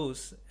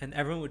decompose, and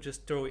everyone would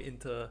just throw it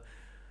into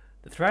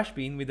the trash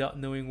bin without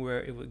knowing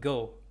where it would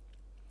go.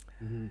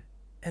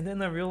 And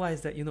then I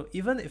realized that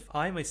even if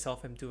I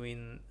myself am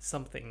doing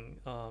something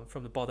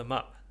from the bottom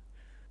up,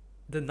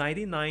 the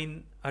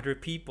 99 other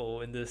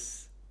people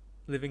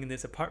living in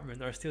this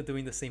apartment are still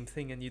doing the same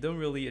thing, and you don't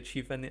really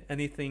achieve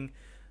anything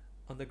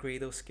on the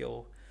greater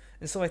scale.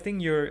 And so I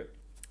think your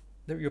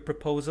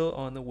proposal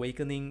on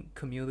awakening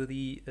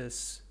community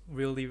is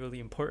really, really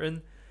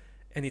important.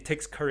 And it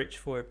takes courage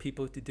for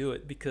people to do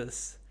it,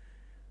 because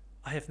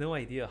I have no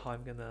idea how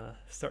I'm gonna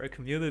start a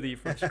community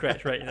from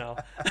scratch right now.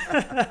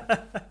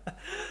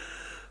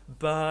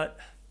 But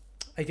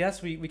I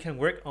guess we can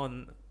work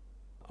on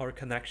our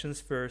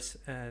connections first,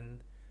 and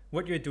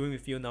what you're doing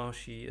with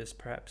Yonaoshi is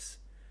perhaps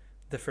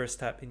the first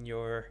step in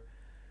your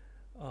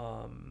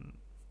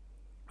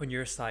on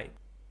your side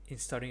in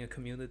starting a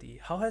community.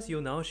 How has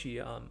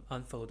Yonaoshi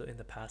unfolded in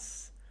the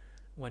past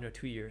 1 or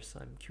 2 years?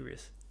 I'm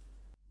curious.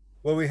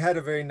 Well, we had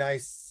a very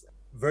nice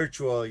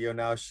virtual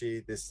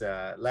Yonaoshi this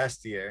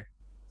last year,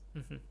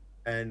 Mm-hmm.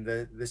 and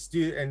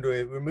and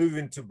we're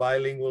moving to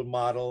bilingual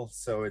model,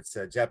 so it's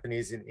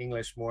Japanese and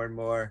English more and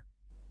more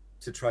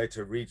to try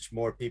to reach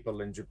more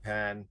people in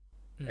Japan,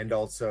 and Mm-hmm.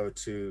 also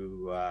to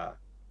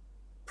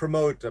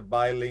promote a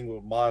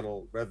bilingual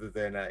model rather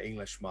than an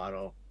English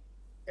model.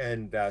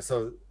 And so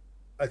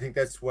I think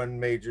that's one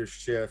major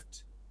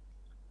shift.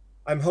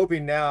 I'm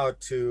hoping now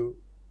to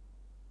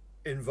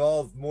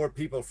involve more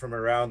people from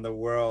around the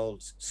world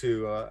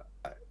to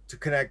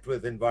connect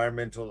with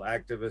environmental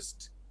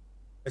activists,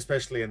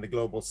 especially in the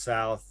global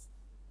South,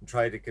 and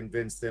try to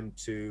convince them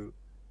to,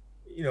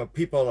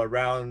 people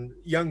around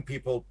young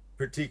people,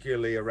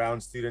 particularly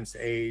around students'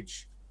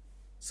 age,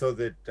 so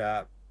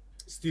that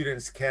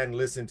students can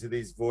listen to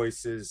these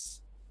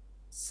voices,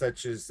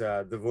 such as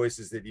the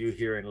voices that you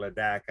hear in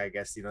Ladakh. I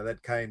guess that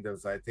kind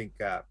of, I think,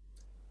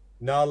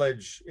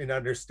 knowledge and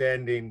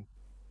understanding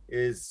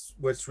is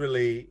what's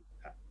really,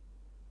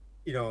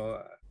 you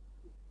know,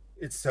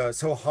 it's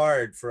so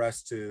hard for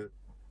us to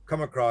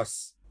come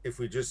across if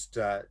we just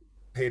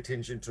pay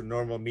attention to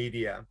normal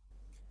media.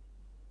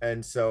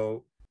 And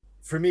so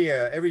for me,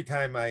 every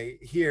time I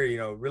hear,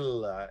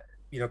 real,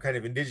 kind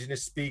of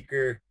indigenous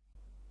speaker,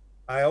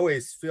 I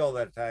always feel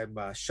that I'm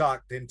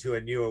shocked into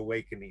a new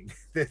awakening.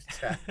 And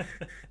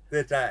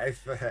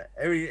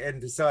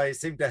so I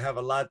seem to have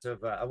a lot of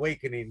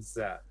awakenings,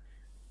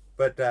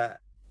 but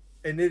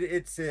and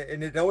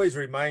it always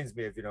reminds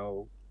me of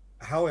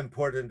how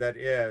important that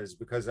is,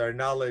 because our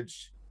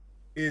knowledge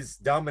is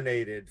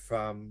dominated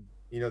from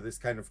this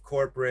kind of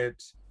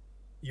corporate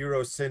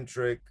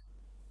Eurocentric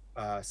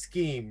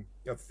scheme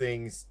of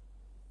things.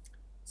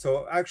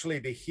 So actually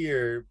to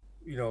hear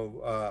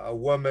a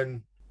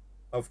woman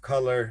of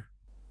color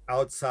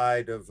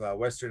outside of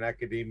Western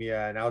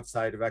academia and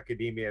outside of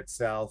academia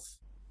itself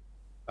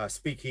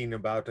speaking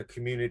about a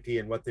community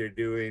and what they're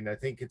doing, I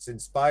think it's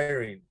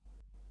inspiring.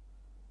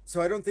 So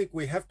I don't think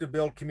we have to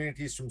build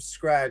communities from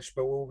scratch,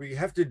 but what we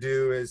have to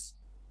do is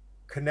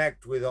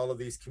connect with all of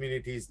these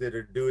communities that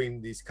are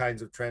doing these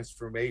kinds of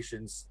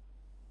transformations,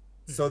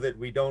 so that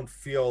we don't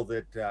feel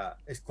that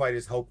it's quite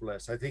as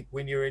hopeless. I think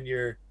when you're in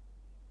your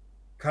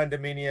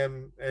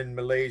condominium in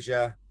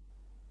Malaysia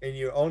and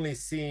you're only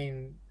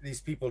seeing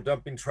these people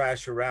dumping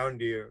trash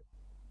around you,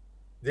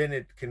 then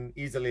it can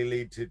easily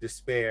lead to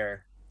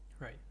despair.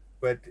 Right.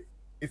 But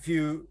if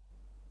you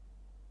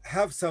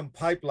have some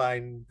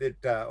pipeline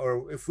that,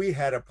 or if we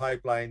had a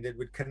pipeline that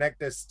would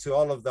connect us to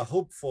all of the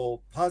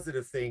hopeful,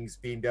 positive things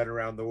being done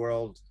around the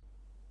world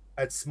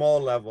at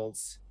small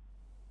levels,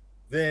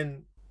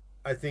 then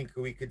I think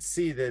we could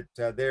see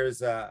that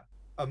there's a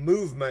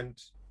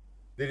movement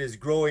that is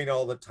growing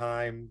all the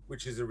time,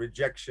 which is a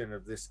rejection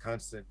of this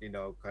constant,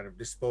 kind of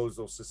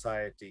disposal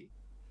society.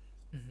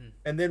 Mm-hmm.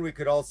 And then we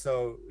could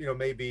also,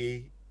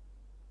 maybe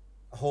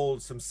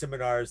hold some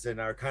seminars in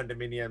our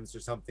condominiums or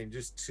something,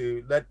 just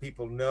to let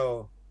people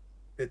know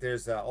that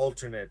there's an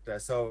alternate.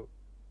 So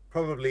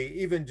probably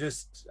even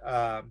just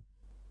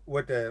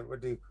what do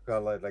you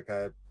call it, like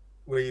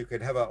where you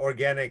could have an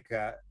organic.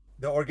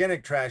 The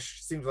organic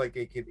trash seems like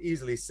it could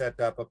easily set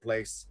up a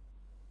place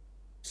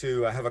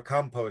to have a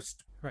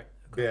compost Right.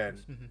 bin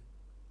Mm-hmm.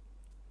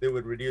 that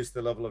would reduce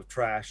the level of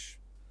trash.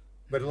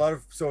 But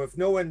Mm-hmm. so if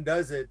no one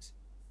does it,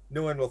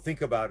 no one will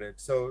think about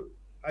it. So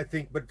I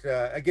think, but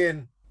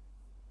again,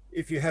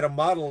 if you had a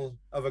model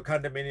of a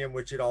condominium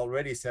which had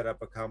already set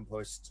up a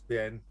compost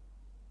bin,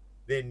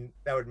 then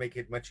that would make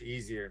it much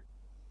easier.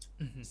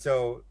 Mm-hmm.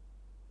 So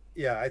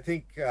yeah, I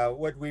think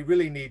what we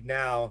really need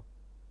now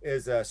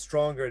is a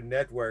stronger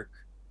network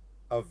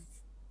of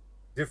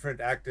different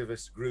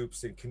activist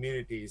groups and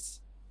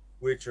communities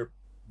which are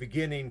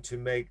beginning to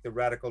make the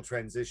radical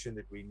transition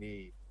that we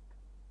need.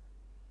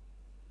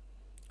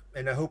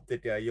 And I hope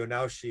that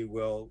Yonaoshi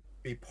will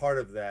be part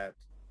of that,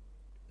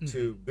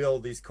 to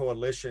build these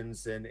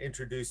coalitions and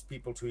introduce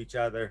people to each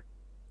other,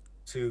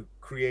 to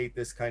create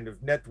this kind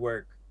of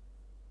network.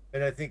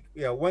 And I think,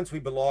 once we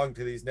belong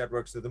to these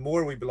networks, so the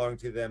more we belong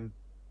to them,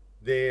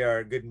 they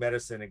are good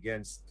medicine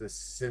against the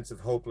sense of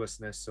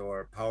hopelessness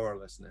or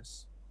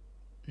powerlessness.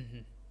 Mm-hmm.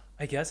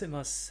 I guess it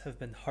must have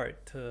been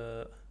hard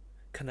to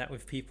connect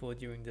with people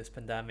during this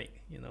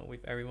pandemic,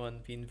 with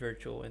everyone being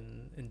virtual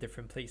in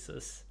different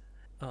places.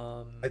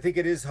 I think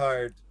it is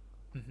hard,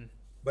 Mm-hmm.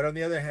 but on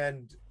the other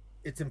hand,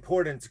 its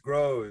importance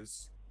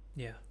grows.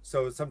 Yeah.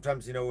 So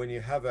sometimes, when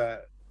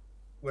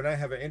I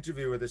have an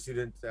interview with a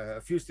student, a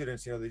few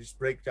students, they just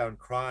break down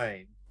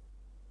crying.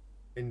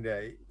 And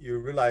you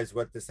realize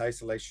what this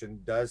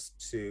isolation does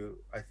to,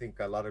 I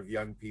think, a lot of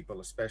young people,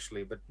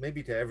 especially, but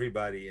maybe to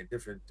everybody in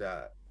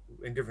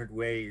different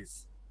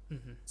ways.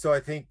 Mm-hmm. So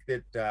I think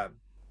that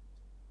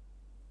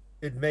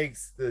it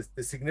makes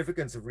the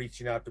significance of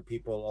reaching out to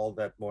people all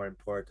that more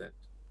important.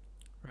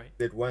 Right.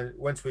 That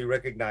once we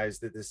recognize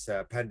that this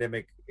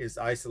pandemic is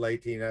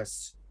isolating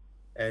us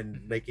and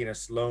Mm-hmm. making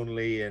us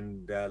lonely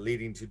and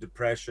leading to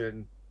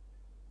depression,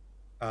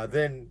 uh, Right.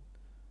 then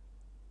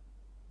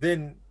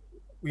then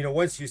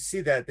once you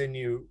see that, then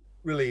you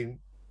really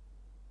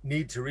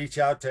need to reach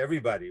out to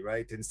everybody,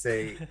 right, and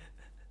say,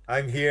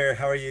 I'm here,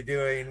 how are you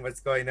doing,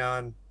 what's going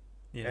on?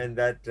 Yeah. And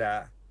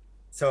that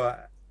so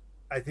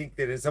I think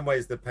that in some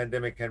ways the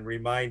pandemic can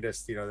remind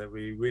us, that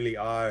we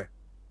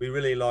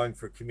really long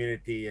for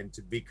community and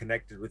to be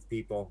connected with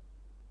people.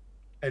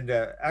 And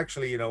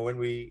actually, when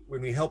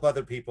we help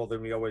other people,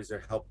 then we always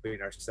are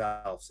helping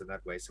ourselves in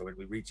that way. So when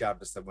we reach out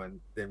to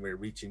someone, then we're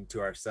reaching to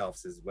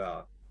ourselves as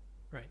well.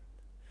 Right.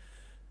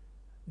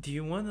 Do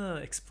you want to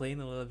explain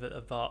a little bit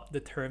about the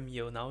term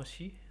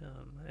Yonaoshi,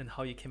 and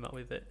how you came up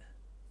with it?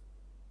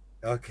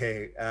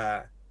 Okay.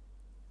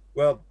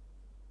 Well,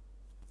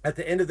 at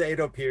the end of the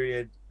Edo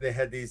period, they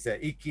had these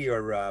iki,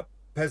 or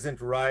peasant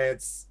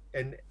riots,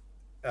 and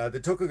the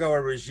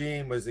Tokugawa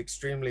regime was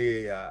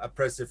extremely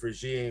oppressive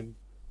regime.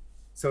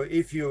 So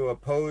if you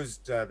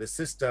opposed the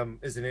system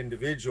as an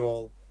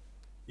individual,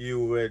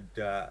 you would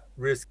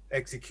risk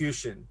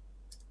execution.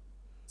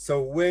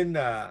 So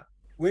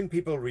when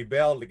people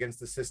rebelled against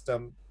the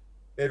system,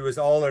 it was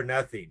all or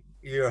nothing.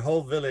 Your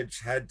whole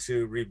village had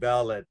to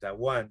rebel at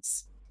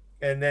once,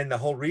 and then the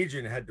whole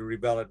region had to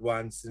rebel at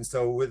once. And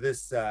so with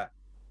this,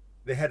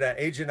 they had a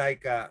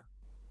Eijinaika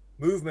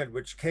movement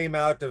which came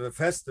out of a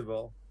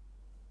festival.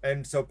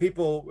 And so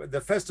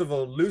the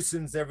festival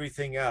loosens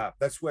everything up.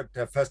 That's what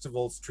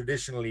festivals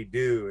traditionally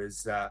do,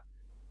 is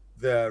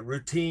the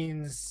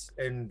routines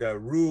and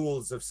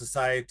rules of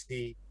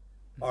society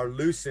are Mm-hmm.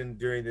 loosened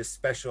during this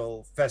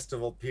special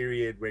festival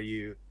period where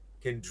you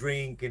can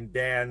drink and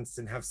dance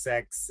and have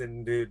sex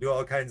and do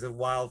all kinds of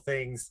wild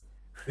things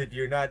that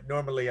you're not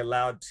normally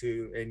allowed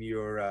to in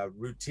your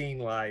routine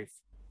life.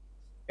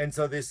 And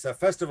so this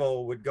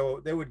festival would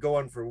go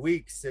on for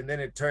weeks, and then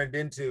it turned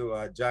into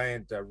a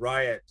giant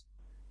riot,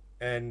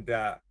 and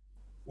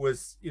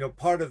was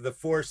part of the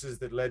forces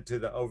that led to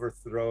the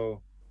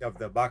overthrow of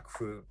the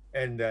Bakufu,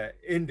 and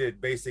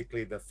ended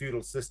basically the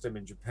feudal system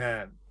in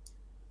Japan,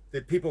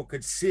 that people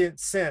could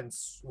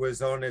sense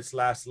was on its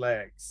last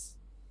legs.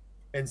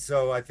 And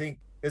so I think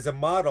as a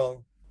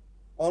model,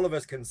 all of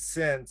us can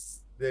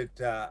sense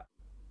that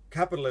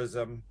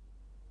capitalism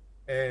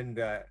and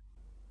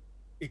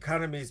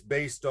economies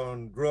based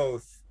on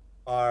growth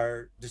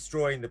are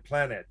destroying the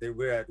planet, that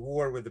we're at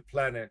war with the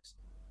planet,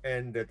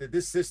 and that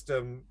this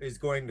system is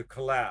going to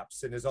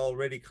collapse and is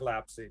already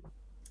collapsing.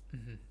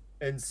 Mm-hmm.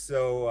 And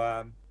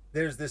so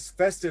there's this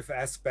festive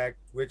aspect,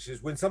 which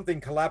is when something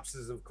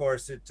collapses, of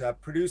course, it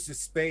produces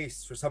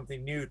space for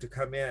something new to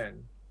come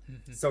in.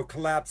 Mm-hmm. So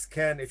collapse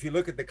if you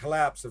look at the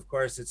collapse, of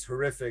course, it's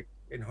horrific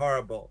and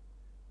horrible.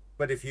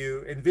 But if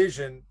you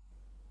envision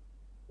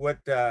what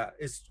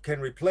can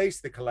replace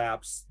the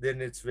collapse,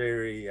 then it's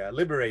very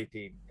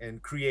liberating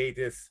and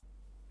creative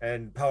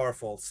and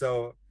powerful.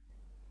 So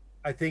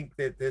I think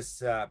that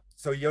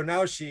so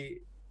Yonaoshi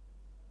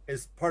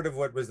is part of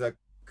what was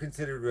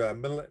considered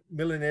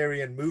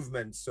millenarian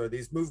movements, or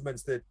these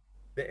movements that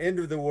the end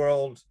of the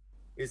world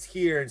is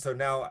here, and so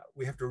now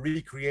we have to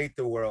recreate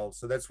the world.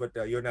 So that's what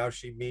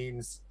Yonaoshi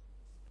means.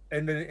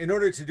 And in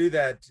order to do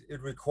that,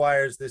 it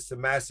requires this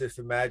massive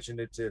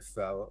imaginative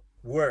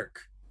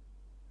work,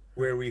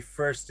 where Right. we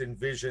first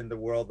envision the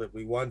world that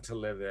we want to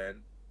live in,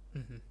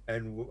 Mm-hmm.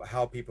 and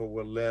how people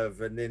will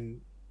live,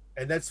 and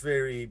that's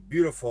very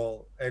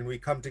beautiful, and we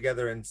come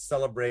together and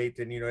celebrate,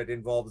 and it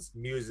involves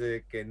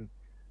music and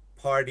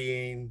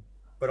partying,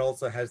 but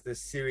also has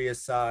this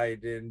serious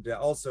side, and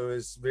also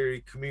is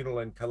very communal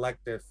and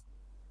collective,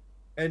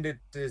 and it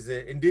is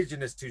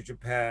indigenous to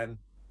Japan,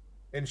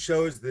 and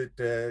shows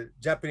that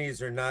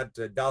Japanese are not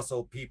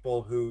docile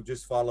people who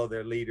just follow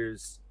their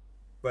leaders,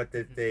 but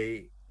that Mm-hmm.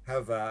 they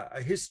have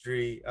a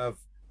history of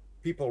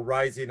people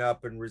rising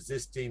up and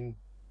resisting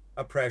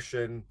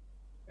oppression,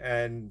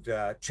 and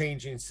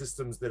changing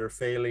systems that are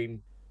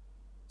failing.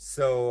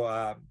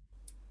 So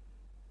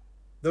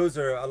those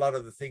are a lot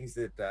of the things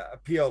that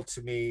appeal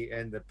to me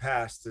in the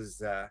past,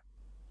 is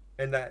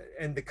and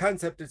the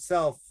concept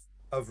itself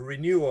of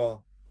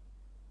renewal,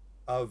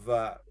 of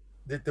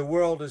that the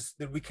world is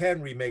that we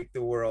can remake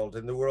the world,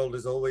 and the world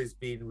is always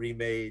being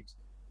remade.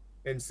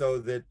 And so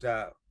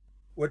that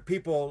what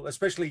people,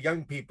 especially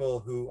young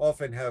people who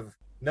often have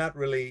not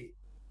really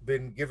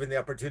been given the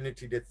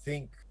opportunity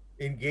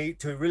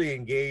to really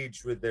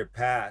engage with their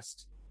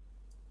past,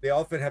 they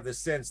often have the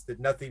sense that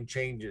nothing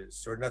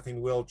changes or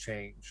nothing will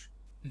change,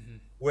 Mm-hmm.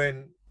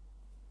 when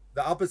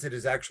the opposite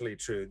is actually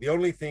true. The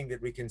only thing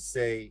that we can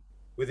say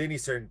with any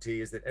certainty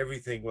is that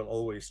everything will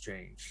always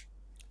change,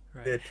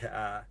 Right.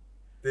 that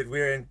that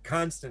we're in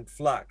constant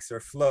flux or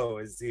flow,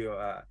 as you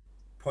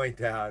point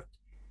out.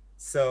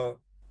 So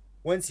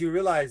once you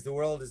realize the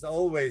world is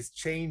always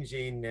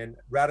changing in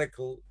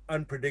radical,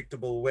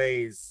 unpredictable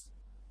ways,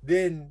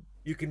 then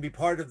you can be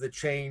part of the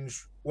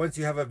change once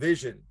you have a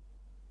vision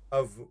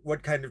of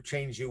what kind of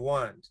change you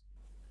want.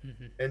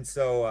 Mm-hmm. And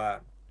so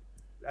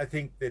I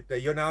think that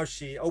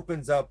Yonaoshi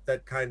opens up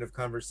that kind of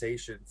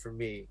conversation for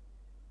me.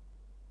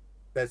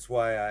 That's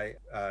why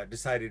I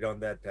decided on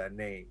that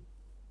name.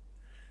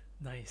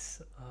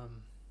 Nice.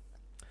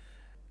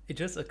 it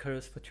just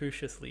occurs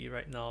fortuitously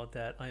right now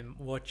that I'm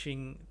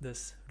watching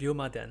this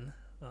Ryoma-den,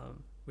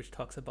 which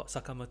talks about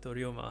Sakamoto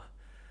Ryoma,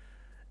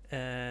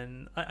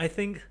 and I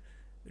think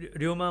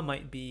Ryoma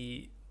might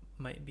be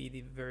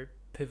the very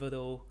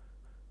pivotal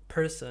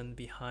person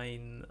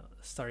behind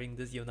starting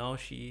this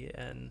Yonaoshi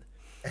and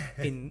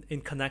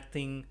in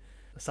connecting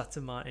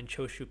Satsuma and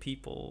Choshu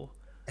people.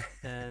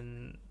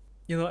 And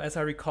as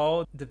I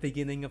recall, the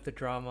beginning of the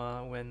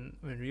drama when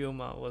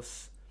Ryoma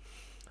was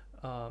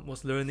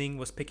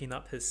picking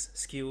up his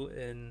skill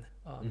in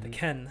the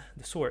ken,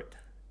 the sword,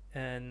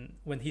 and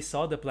when he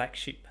saw the black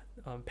sheep,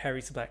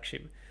 Perry's black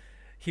sheep,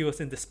 he was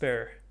in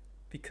despair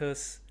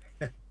because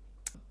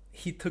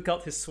he took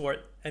out his sword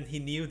and he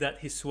knew that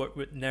his sword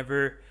would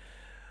never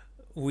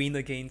win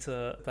against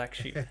a black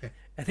sheep,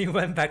 and he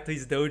went back to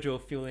his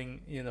dojo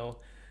feeling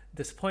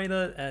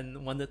disappointed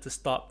and wanted to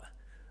stop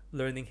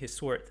learning his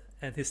sword.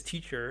 And his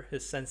teacher,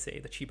 his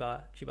sensei, the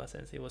Chiba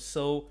sensei, was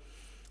so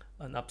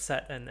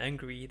upset and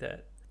angry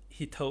that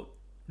he told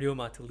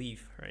Ryoma to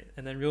leave, right?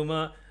 And then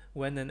Ryoma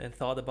went and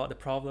thought about the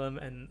problem,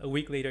 and a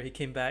week later he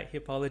came back, he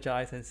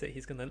apologized and said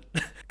he's gonna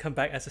come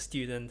back as a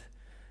student.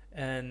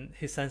 And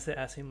his sensei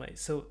asked him, like,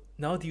 so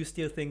now do you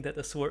still think that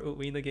a sword would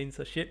win against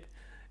a ship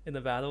in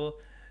a battle?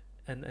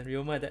 And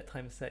Ryoma at that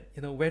time said,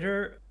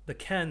 whether the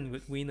ken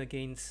would win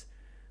against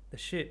the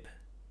ship,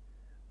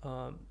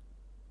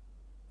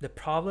 the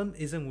problem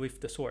isn't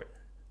with the sword.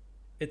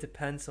 It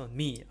depends on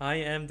me. I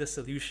am the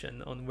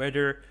solution on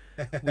whether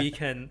we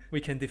can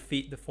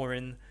defeat the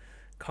foreign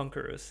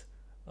conquerors.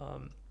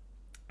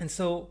 And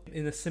so,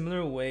 in a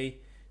similar way,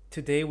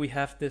 today we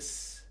have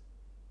this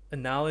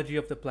analogy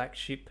of the black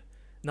sheep,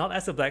 not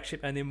as a black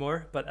sheep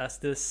anymore, but as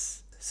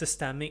this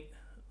systemic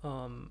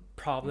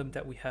problem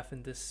that we have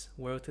in this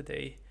world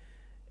today.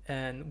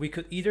 And we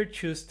could either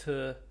choose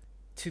to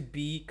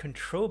be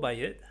controlled by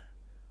it,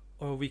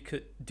 or we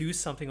could do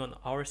something on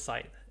our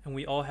side. And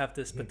we all have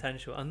this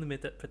potential,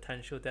 unlimited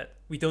potential that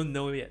we don't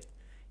know yet.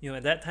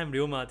 At that time,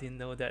 Ryoma didn't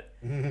know that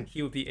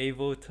he would be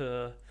able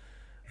to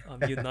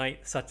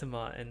unite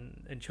Satsuma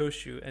and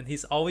Choshu. And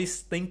he's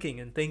always thinking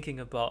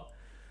about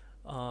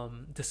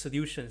the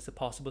solutions, the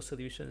possible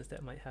solutions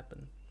that might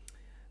happen.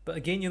 But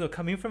again,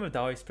 coming from a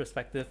Taoist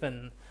perspective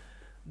and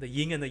the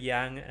yin and the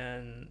yang,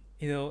 and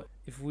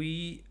if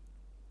we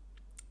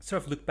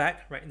sort of look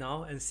back right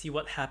now and see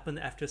what happened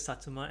after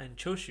Satsuma and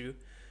Choshu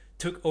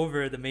took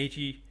over the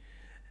Meiji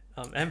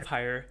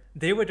Empire,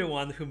 they were the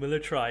one who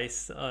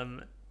militarized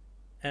and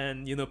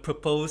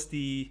proposed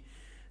the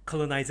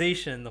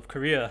colonization of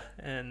Korea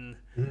and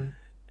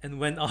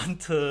went on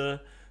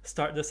to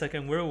start the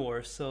Second World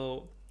War.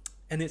 So,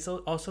 and it's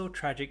also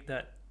tragic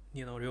that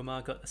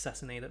Ryoma got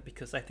assassinated,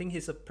 because I think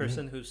he's a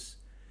person who's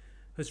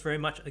very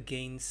much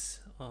against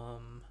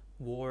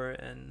war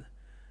and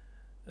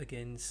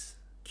against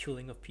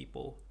killing of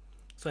people.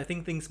 So I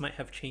think things might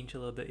have changed a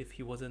little bit if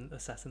he wasn't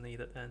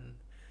assassinated and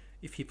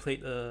if he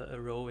played a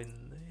role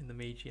in the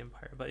Meiji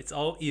Empire. But it's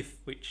all if,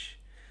 which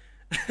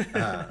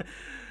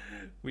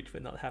which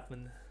would not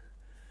happen.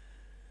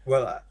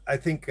 Well, I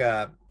think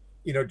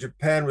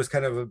Japan was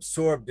kind of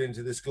absorbed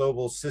into this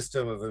global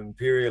system of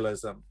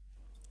imperialism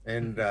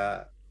and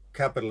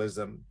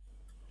capitalism.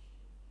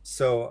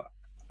 So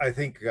I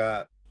think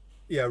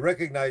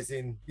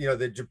recognizing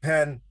that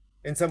Japan,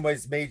 in some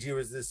ways, Meiji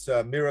was this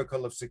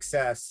miracle of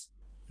success,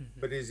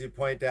 but as you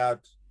point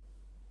out,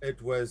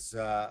 it was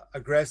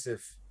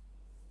aggressive,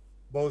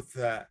 both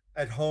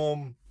at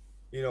home.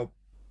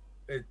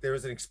 There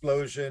was an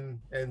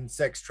explosion and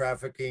sex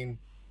trafficking,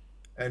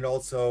 and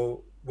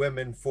also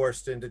women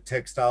forced into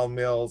textile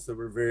mills that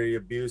were very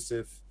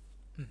abusive,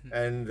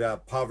 and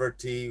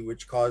poverty,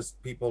 which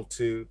caused people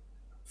to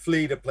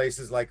flee to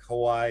places like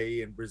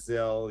Hawaii and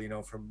Brazil,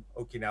 from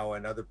Okinawa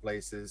and other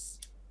places.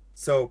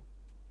 So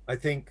I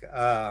think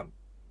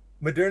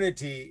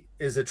modernity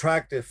is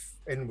attractive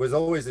and was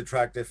always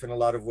attractive in a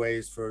lot of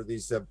ways for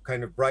these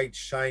kind of bright,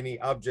 shiny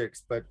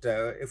objects. But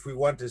if we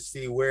want to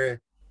see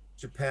where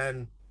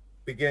Japan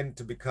began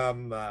to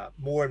become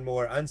more and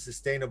more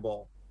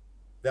unsustainable,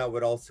 that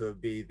would also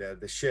be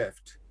the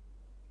shift.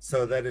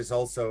 So that is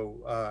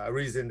also a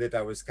reason that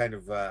I was kind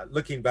of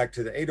looking back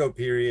to the Edo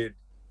period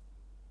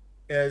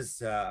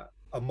as a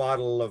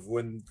model of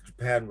when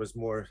Japan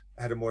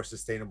had a more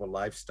sustainable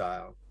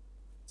lifestyle.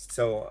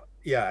 So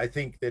yeah, I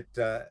think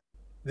that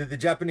the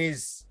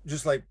Japanese,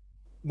 just like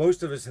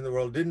most of us in the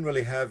world, didn't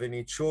really have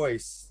any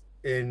choice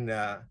in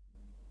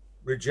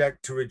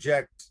reject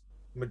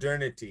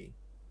modernity,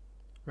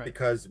 right?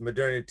 Because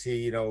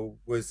modernity,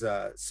 was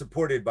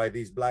supported by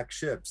these black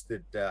ships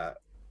that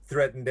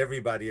threatened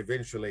everybody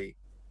eventually,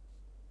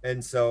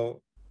 and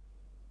so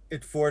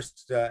it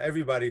forced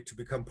everybody to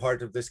become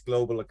part of this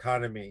global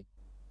economy.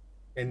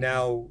 And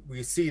now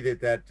we see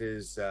that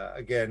is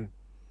again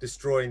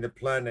destroying the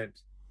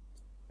planet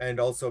and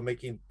also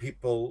making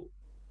people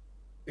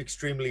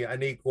extremely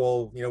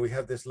unequal. We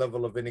have this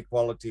level of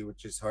inequality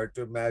which is hard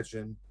to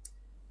imagine.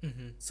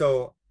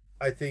 So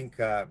I think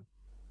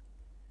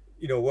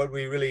what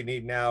we really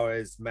need now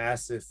is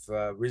massive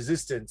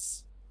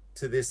resistance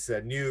to this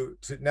new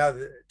to now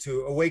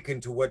to awaken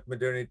to what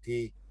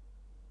modernity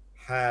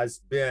has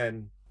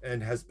been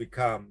and has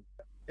become.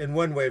 And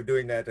one way of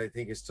doing that, I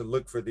think, is to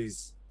look for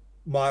these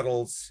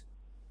models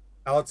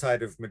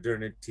outside of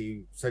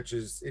modernity, such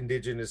as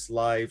indigenous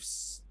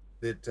lives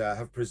that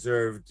have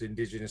preserved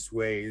indigenous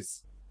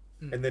ways,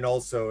 and then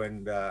also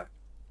in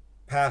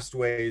past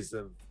ways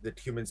of that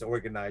humans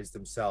organized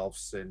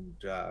themselves and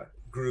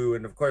grew.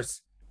 And of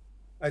course,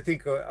 I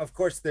think, of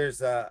course, there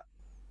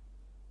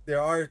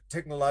are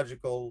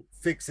technological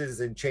fixes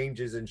and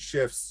changes and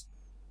shifts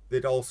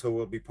that also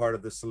will be part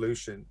of the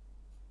solution.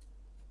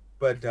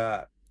 But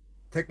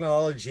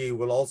technology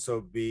will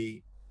also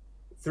be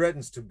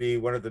threatens to be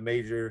one of the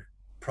major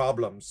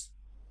problems.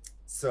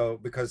 So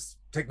because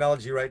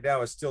technology right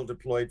now is still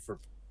deployed for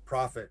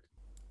profit.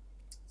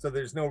 So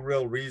there's no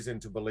real reason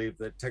to believe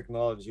that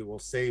technology will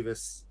save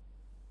us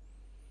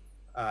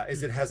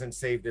as it hasn't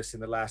saved us in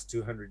the last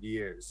 200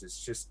 years.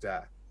 It's just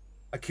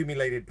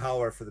accumulated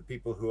power for the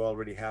people who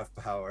already have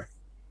power.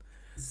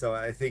 So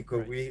I think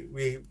Right.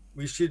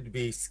 we should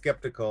be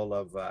skeptical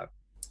of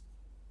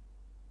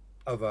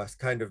a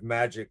kind of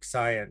magic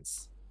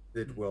science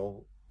that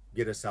will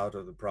get us out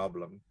of the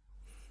problem.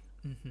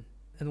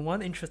 And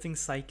one interesting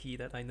psyche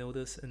that I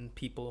notice in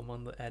people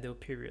among the Edo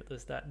period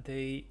is that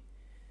they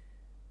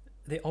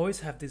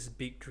always have these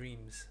big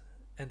dreams,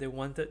 and they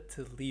wanted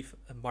to leave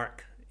a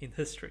mark in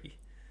history.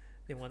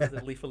 They wanted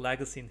to leave a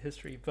legacy in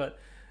history. But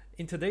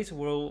in today's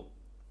world,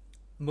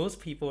 most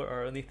people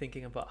are only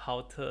thinking about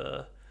how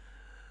to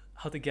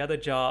get a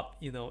job.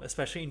 You know,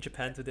 especially in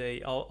Japan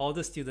today, all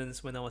the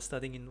students when I was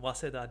studying in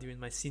Waseda during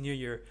my senior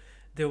year,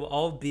 they were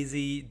all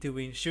busy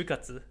doing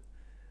shukatsu,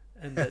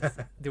 and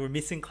that they were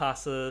missing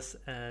classes,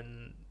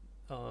 and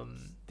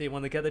they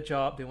want to get a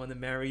job, they want to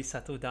marry,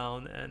 settle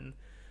down, and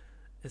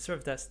sort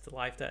of that's the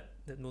life that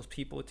most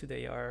people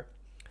today are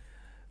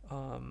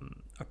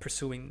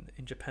pursuing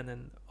in Japan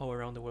and all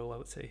around the world, I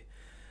would say.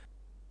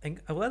 And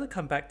I would like to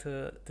come back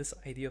to this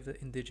idea of the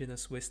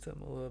indigenous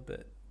wisdom a little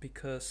bit,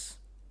 because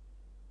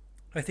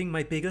I think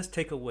my biggest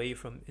takeaway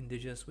from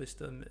indigenous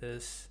wisdom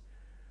is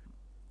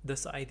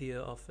this idea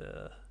of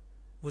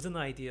wasn't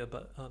an idea,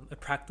 but a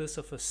practice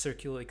of a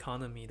circular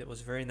economy that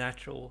was very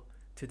natural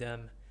to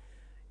them,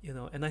 you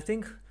know. And I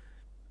think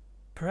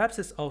perhaps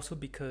it's also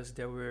because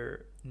there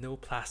were no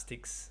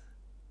plastics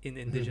in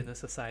indigenous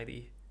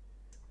society.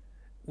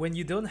 When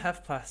you don't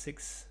have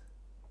plastics,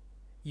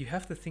 you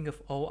have to think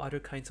of all other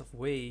kinds of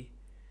way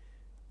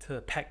to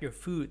pack your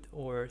food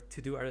or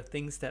to do other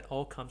things that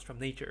all comes from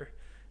nature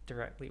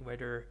directly,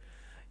 whether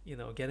you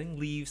know getting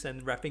leaves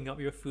and wrapping up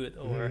your food,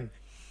 or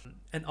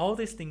and all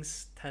these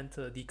things tend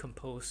to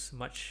decompose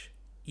much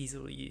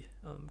easily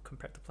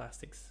compared to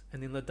plastics.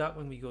 And in Ladakh,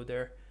 when we go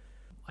there,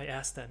 I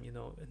asked them, you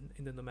know,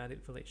 in the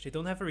nomadic village, they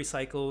don't have a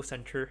recycle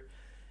center.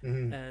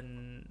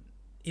 And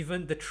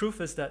even the truth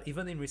is that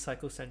even in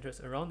recycle centers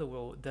around the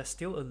world, there's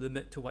still a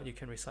limit to what you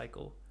can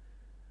recycle.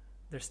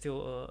 There's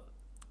still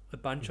a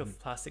bunch of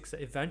plastics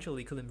that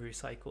eventually couldn't be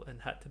recycled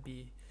and had to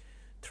be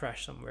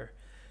trashed somewhere.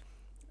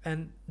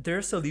 And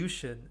their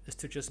solution is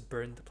to just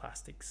burn the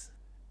plastics.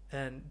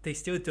 And they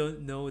still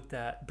don't know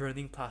that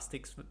burning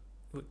plastics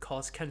would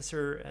cause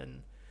cancer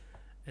and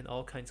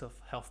all kinds of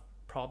health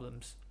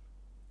problems.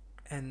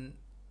 And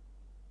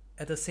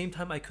at the same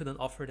time, I couldn't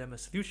offer them a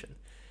solution.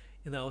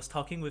 You know, I was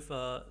talking with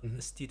a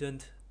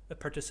student, a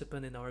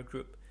participant in our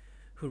group,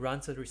 who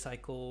runs a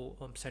recycle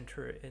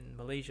center in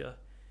Malaysia,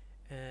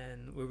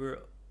 and we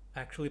were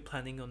actually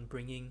planning on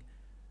bringing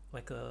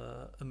like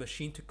a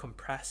machine to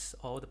compress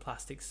all the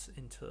plastics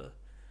into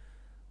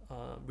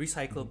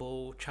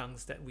recyclable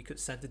chunks that we could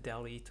send to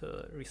Delhi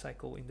to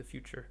recycle in the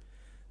future.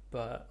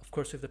 But of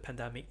course, with the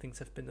pandemic, things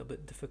have been a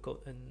bit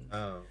difficult.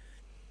 And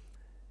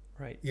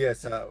right.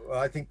 Yes, well,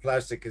 I think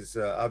plastic has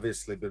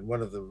obviously been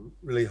one of the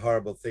really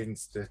horrible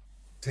things to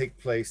take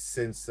place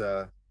since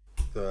the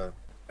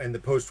in the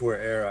post-war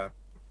era.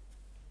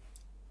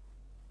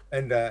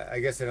 And I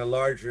guess in a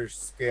larger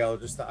scale,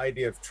 just the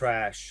idea of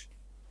trash.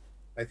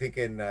 I think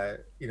in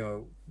you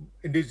know,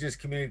 indigenous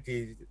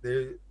communities,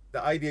 the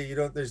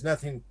idea there's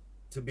nothing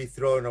to be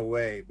thrown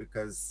away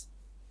because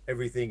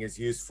everything is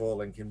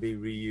useful and can be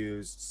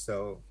reused.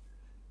 So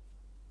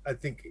I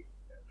think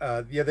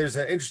yeah, there's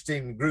an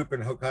interesting group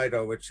in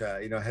Hokkaido which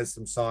you know, has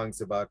some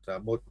songs about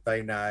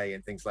mottainai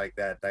and things like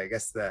that. I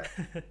guess that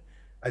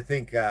I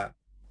think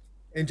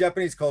in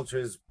Japanese culture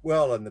as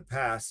well in the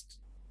past,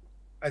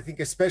 I think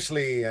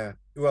especially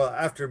well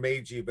after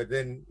Meiji, but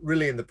then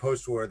really in the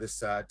post-war,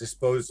 this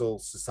disposal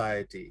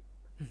society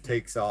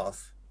takes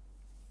off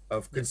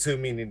of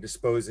consuming and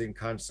disposing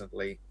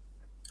constantly.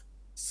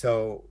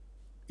 So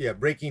yeah,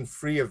 breaking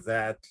free of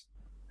that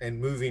and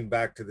moving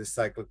back to the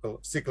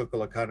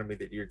cyclical economy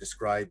that you're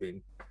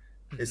describing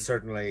is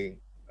certainly,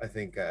 I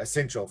think,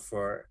 essential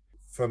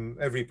from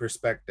every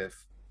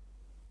perspective.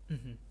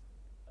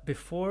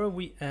 Before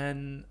we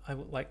end, I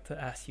would like to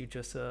ask you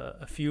just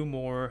a few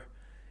more,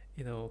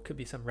 you know, could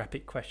be some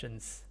rapid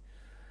questions.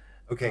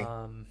 Okay.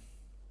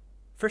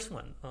 First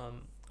one,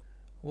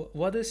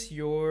 what is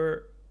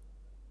your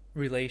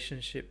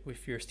relationship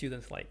with your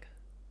students like?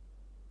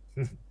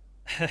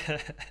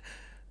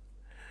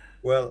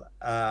 Well,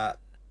 I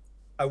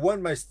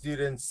want my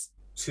students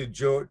to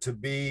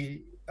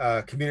be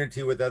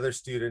community with other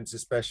students,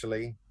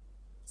 especially.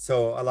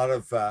 So a lot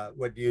of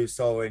what you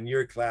saw in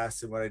your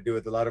class and what I do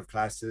with a lot of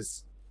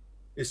classes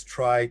is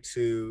try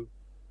to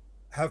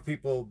have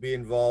people be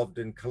involved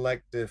in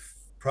collective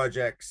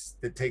projects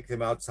that take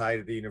them outside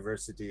of the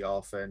university,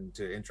 often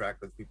to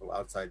interact with people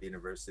outside the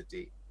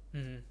university.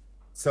 Mhm.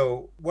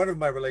 So one of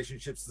my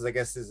relationships is, I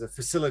guess, is a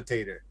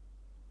facilitator,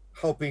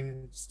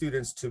 helping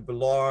students to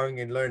belong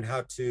and learn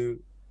how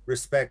to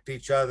respect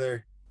each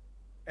other.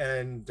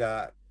 And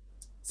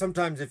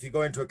sometimes if you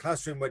go into a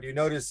classroom, what you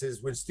notice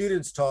is when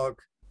students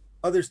talk,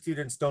 other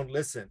students don't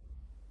listen.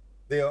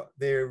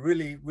 They're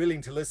really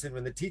willing to listen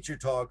when the teacher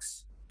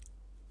talks,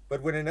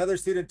 but when another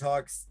student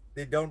talks,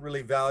 they don't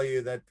really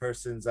value that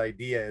person's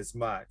idea as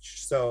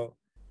much. So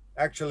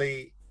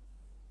actually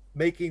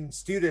making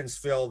students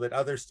feel that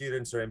other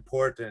students are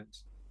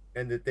important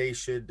and that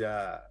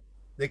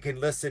they can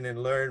listen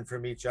and learn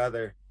from each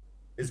other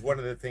is one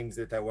of the things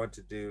that I want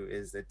to do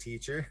as a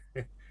teacher.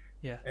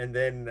 Yeah. And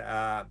then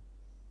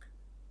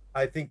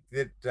I think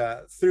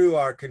that through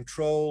our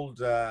controlled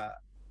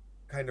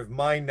kind of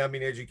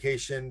mind-numbing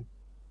education,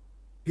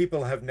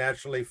 people have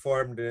naturally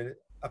formed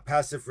a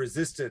passive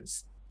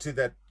resistance to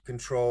that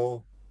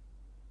control.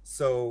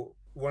 So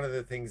one of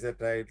the things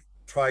that I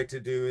try to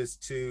do is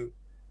to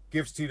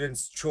give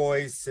students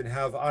choice and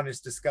have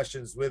honest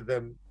discussions with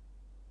them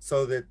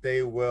so that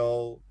they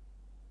will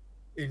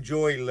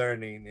enjoy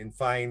learning and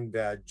find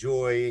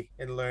joy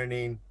in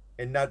learning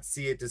and not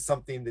see it as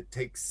something that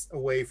takes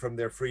away from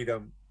their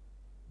freedom,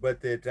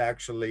 but that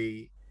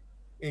actually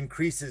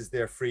increases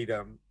their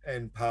freedom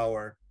and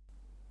power.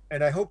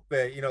 And I hope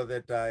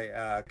that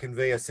I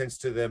convey a sense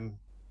to them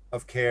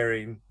of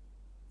caring,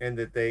 and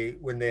that they,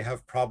 when they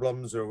have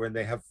problems or when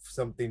they have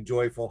something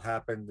joyful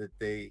happen, that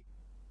they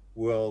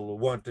will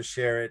want to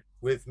share it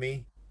with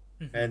me.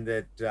 And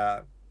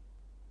that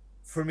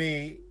for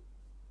me,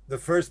 the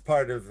first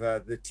part of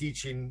the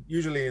teaching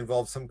usually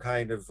involves some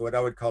kind of what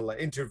I would call an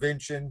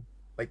intervention,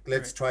 like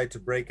let's Right. try to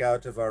break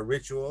out of our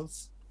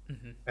rituals,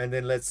 and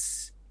then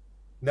let's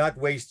not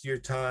waste your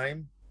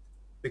time,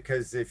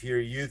 because if you're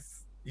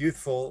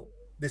youthful,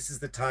 this is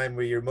the time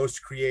where you're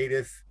most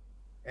creative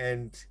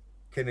and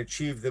can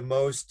achieve the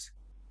most.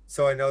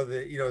 So I know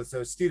that,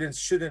 so students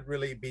shouldn't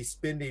really be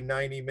spending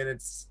 90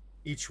 minutes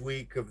each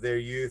week of their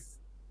youth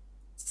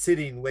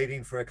sitting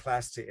waiting for a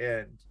class to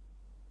end.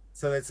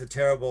 So that's a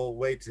terrible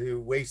way to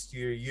waste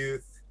your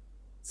youth.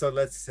 So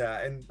let's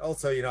and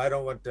also, I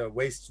don't want to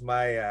waste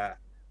my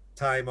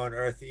time on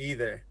earth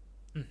either.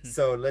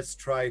 So let's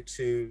try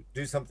to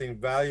do something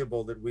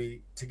valuable that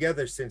we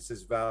together sense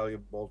is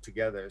valuable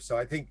together. So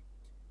I think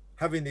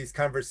having these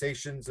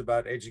conversations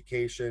about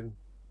education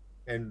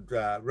and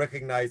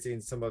recognizing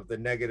some of the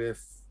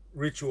negative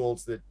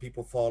rituals that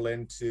people fall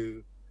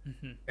into,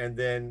 and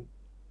then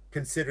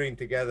considering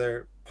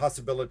together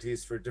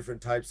possibilities for different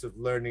types of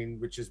learning,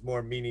 which is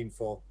more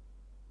meaningful,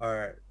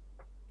 are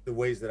the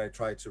ways that I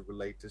try to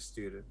relate to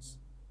students.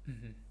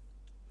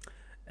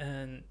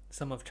 And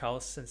some of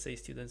Charles Sensei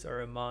students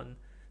are among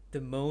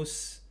the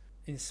most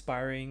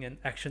inspiring and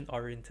action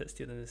oriented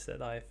students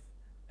that I've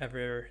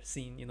ever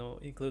seen,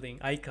 including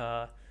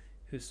Aika,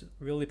 who's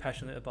really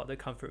passionate about the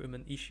comfort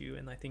women issue.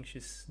 And I think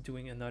she's,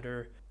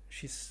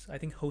 I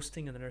think,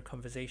 hosting another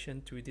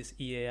conversation through this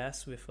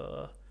EAS with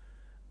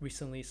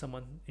recently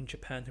someone in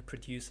Japan who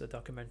produced a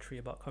documentary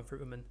about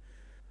comfort women.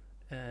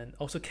 And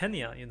also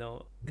Kenya,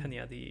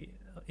 Kenya, the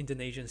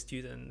Indonesian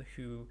student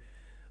who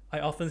I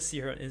often see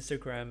her on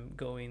Instagram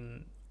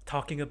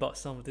talking about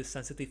some of these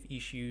sensitive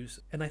issues.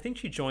 And I think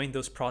she joined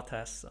those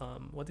protests.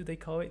 What do they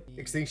call it?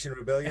 Extinction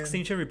Rebellion.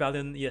 Extinction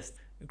Rebellion, yes,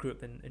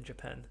 group in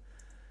Japan.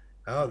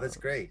 Oh, that's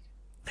great.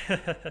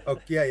 Oh,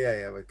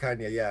 yeah. With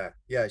Kanya,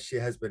 yeah, she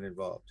has been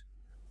involved.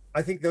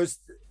 I think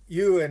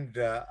you and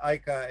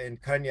Aika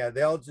and Kanya,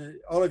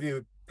 all of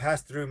you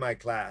passed through my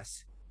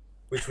class,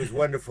 which was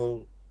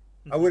wonderful.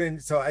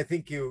 So I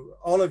think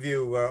all of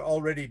you were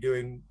already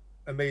doing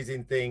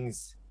amazing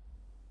things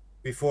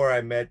before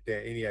I met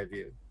any of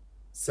you.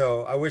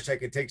 So I wish I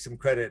could take some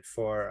credit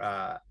for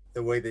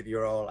the way that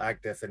you're all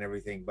active and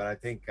everything, but I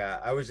think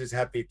I was just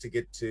happy to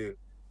get to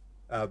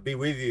be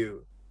with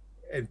you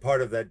and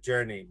part of that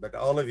journey. But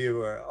all of you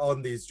were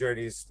on these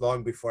journeys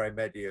long before I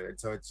met you, and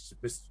so it's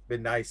just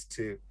been nice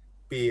to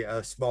be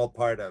a small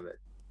part of it.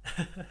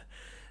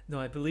 No,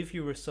 I believe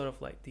you were sort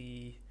of like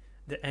the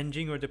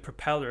engine or the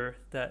propeller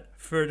that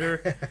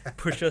further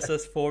pushes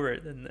us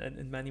forward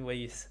in many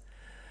ways.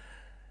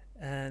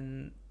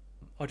 And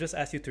I'll just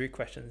ask you 3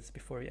 questions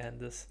before we end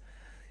this.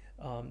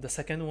 The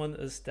second one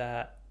is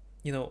that,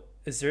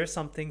 is there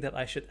something that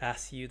I should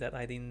ask you that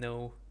I didn't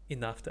know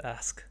enough to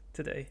ask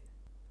today?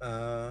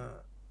 I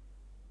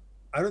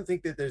don't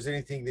think that there's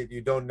anything that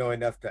you don't know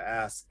enough to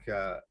ask.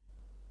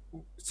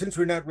 Since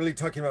we're not really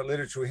talking about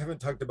literature, we haven't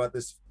talked about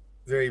this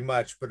very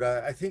much, but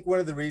I think one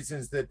of the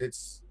reasons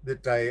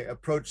that I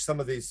approach some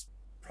of these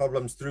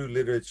problems through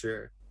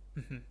literature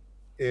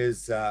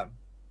is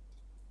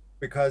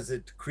because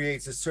it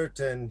creates a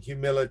certain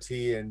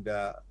humility and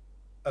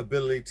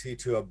ability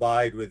to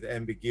abide with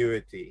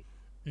ambiguity,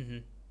 Mm-hmm.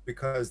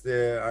 because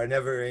there are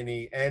never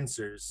any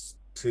answers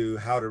to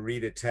how to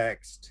read a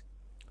text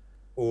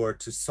or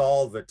to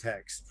solve a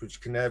text, which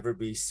can never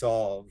be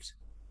solved.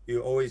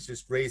 You always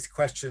just raise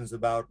questions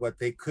about what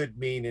they could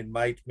mean and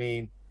might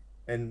mean,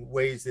 and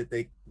ways that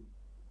they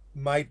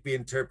might be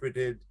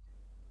interpreted.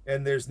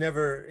 And there's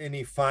never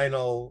any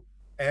final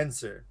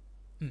answer.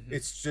 Mm-hmm.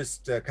 It's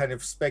just a kind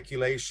of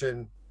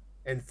speculation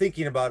and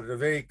thinking about it, a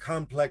very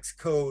complex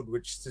code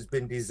which has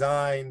been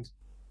designed,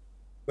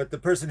 but the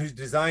person who's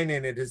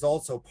designing it is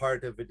also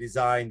part of a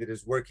design that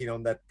is working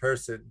on that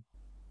person.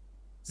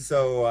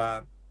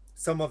 So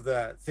some of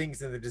the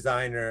things in the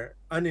design are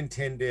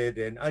unintended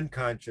and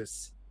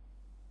unconscious.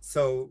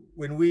 So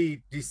when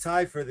we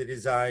decipher the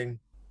design,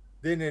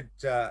 then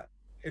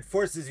it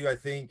forces you, I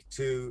think,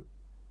 to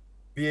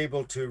be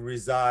able to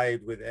reside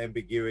with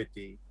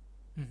ambiguity,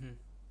 Mm-hmm.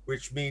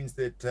 which means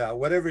that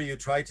whatever you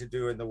try to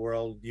do in the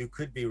world, you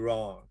could be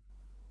wrong,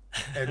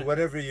 and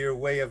whatever your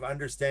way of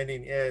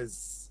understanding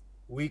is,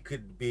 we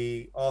could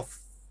be off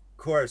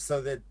course.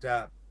 So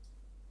that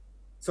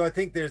so I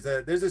think there's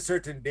a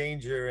certain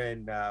danger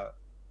in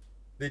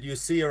that you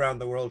see around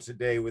the world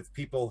today with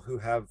people who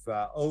have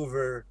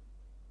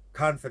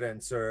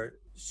overconfidence or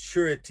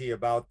surety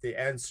about the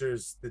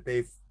answers that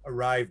they've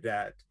arrived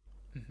at,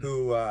 Mm-hmm. who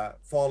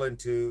fall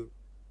into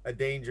a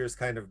dangerous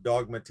kind of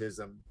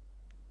dogmatism.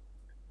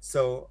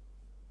 So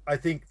I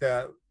think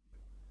that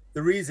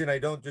the reason I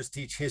don't just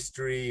teach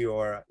history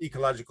or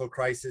ecological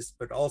crisis,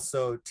 but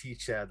also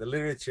teach the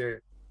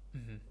literature,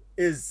 Mm-hmm.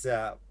 is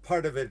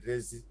part of it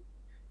is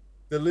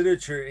the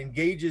literature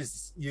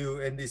engages you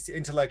in this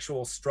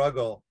intellectual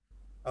struggle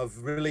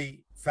of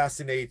really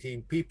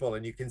fascinating people,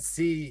 and you can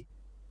see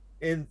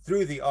in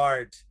through the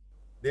art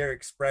their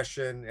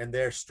expression and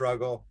their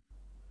struggle,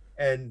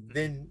 and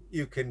then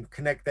you can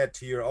connect that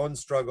to your own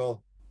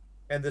struggle,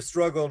 and the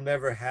struggle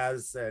never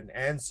has an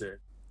answer.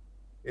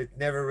 It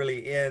never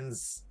really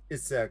ends.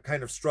 It's a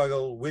kind of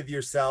struggle with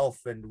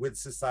yourself and with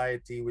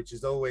society, which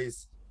is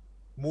always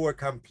more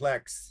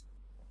complex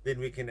than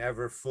we can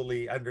ever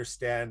fully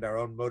understand our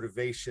own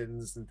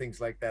motivations and things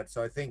like that.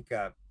 So I think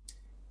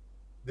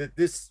that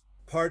this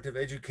part of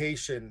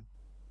education,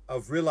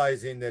 of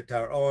realizing that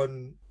our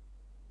own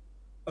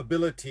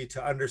ability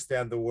to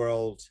understand the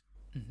world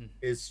Mm-hmm.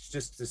 is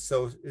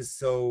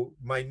so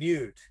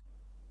minute,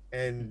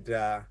 and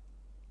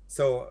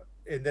so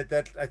and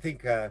that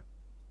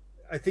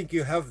I think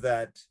you have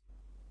that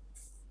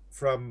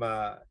from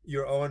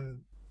your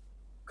own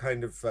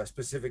kind of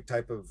specific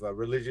type of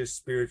religious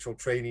spiritual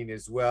training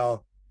as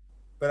well.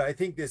 But I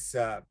think this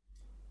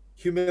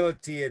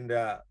humility and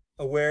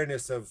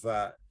awareness of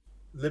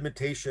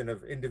limitation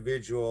of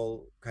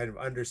individual kind of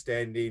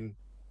understanding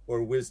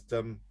or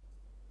wisdom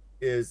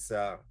is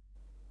uh,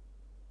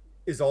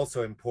 is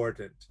also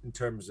important in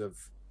terms of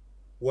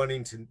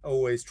wanting to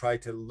always try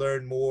to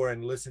learn more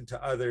and listen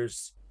to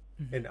others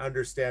Mm-hmm. and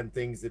understand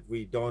things that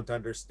we don't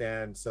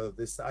understand. So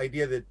this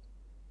idea that,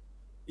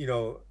 you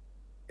know,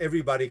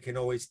 everybody can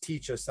always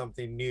teach us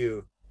something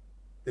new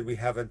that we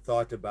haven't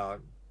thought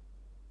about.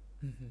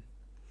 Mm-hmm.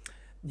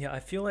 Yeah, I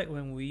feel like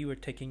when we were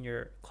taking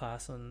your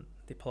class on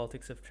the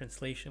politics of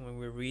translation, when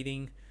we were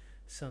reading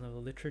some of the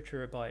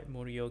literature about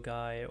Mori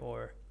Ogai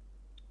or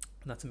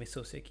Natsume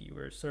Soseki,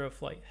 we're sort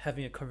of like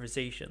having a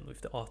conversation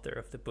with the author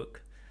of the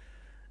book,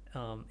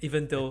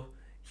 even though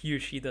he or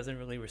she doesn't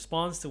really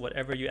respond to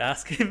whatever you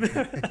ask him.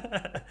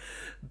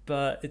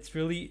 But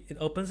it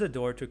opens the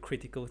door to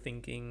critical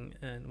thinking,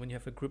 and when you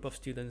have a group of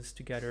students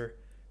together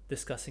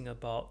discussing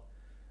about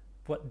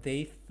what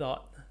they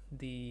thought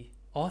the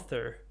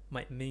author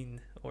might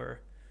mean or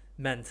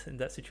meant in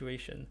that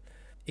situation,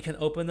 it can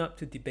open up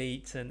to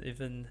debates and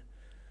even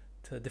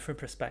to different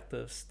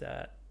perspectives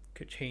that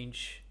could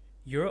change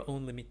your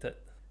own limited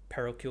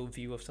parochial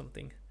view of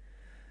something.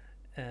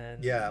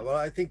 And Yeah, well,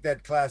 I think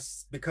that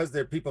class, because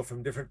they're people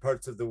from different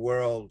parts of the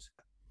world,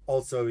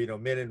 also, you know,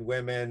 men and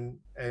women,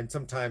 and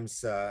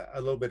sometimes a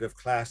little bit of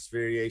class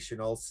variation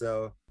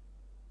also,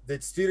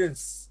 that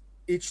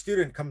each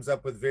student comes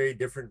up with very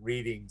different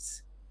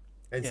readings.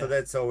 And so yeah,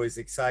 that's always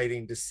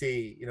exciting to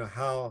see, you know,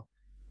 how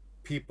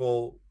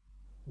people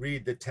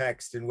read the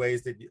text in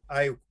ways that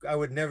I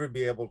would never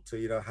be able to,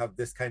 you know, have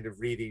this kind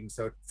of reading.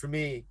 So for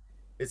me,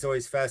 it's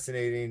always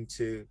fascinating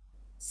to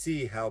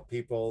see how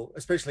people,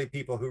 especially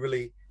people who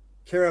really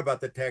care about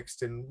the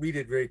text and read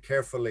it very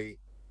carefully,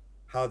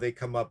 how they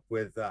come up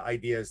with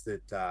ideas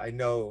that I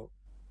know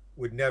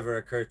would never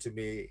occur to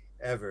me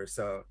ever.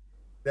 So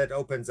that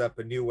opens up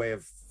a new way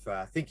of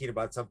thinking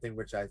about something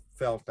which I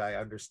felt I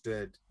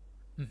understood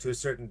to mm-hmm. a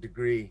certain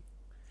degree.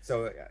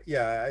 So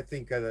yeah, I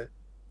think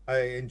I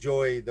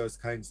enjoy those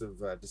kinds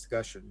of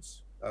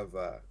discussions of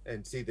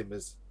and see them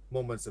as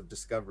moments of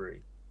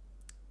discovery.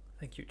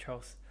 Thank you,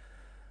 Charles.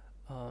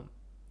 Um,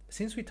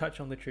 since we touch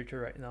on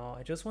literature right now,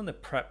 I just want to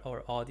prep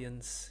our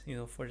audience,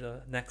 for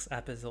the next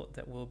episode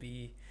that will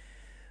be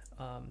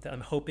that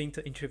I'm hoping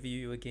to interview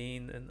you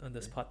again on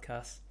this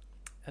podcast.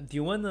 And do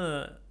you want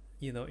to,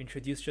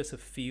 introduce just a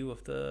few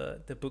of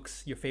the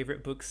books, your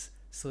favorite books,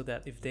 so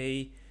that if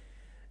they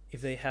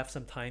have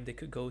some time, they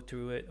could go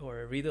through it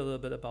or read a little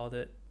bit about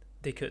it.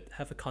 They could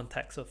have a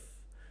context of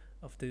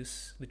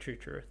this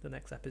literature. The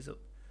next episode.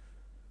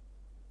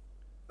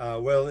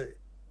 Well,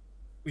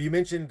 you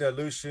mentioned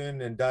Lu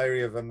Xun and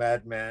Diary of a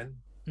Madman.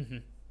 Mm-hmm.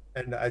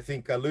 And I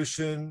think Lu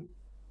Xun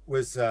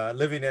was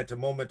living at a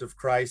moment of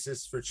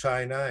crisis for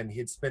China, and he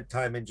had spent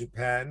time in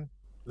Japan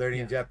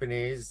learning Yeah.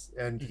 Japanese.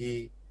 And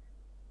Mm-hmm.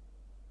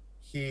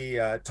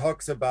 he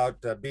talks about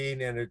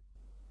being in a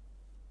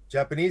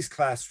Japanese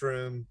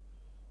classroom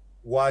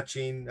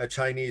watching a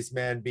Chinese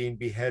man being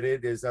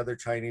beheaded as other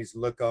Chinese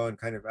look on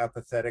kind of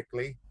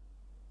apathetically,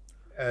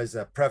 as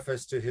a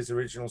preface to his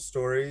original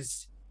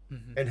stories,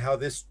 Mm-hmm. and how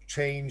this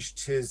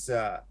changed his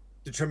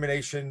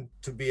determination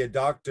to be a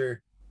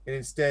doctor and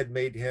instead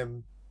made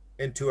him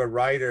into a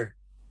writer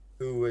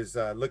who was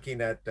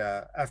looking at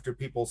after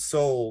people's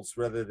souls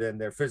rather than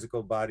their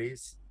physical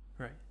bodies.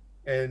 Right.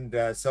 And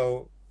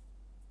so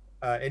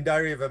in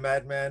Diary of a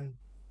Madman,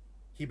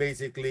 he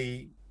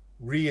basically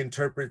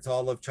reinterprets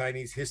all of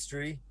Chinese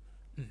history,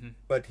 Mm-hmm.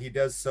 but he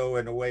does so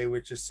in a way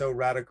which is so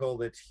radical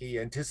that he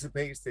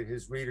anticipates that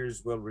his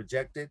readers will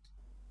reject it.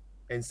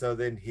 And so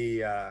then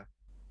he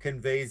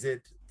conveys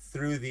it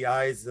through the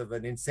eyes of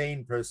an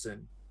insane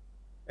person.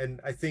 And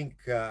I think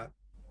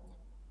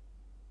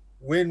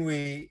when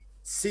we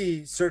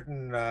see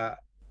certain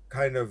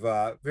kind of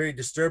very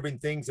disturbing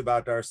things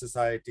about our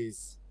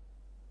societies,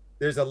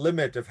 there's a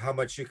limit of how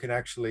much you can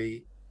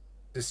actually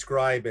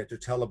describe it or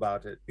tell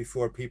about it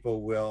before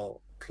people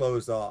will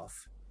close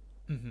off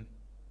Mm-hmm.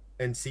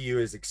 and see you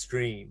as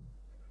extreme.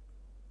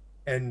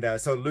 And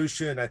so Lu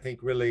Xun, I think,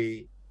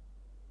 really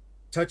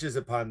touches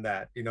upon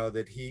that,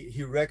 that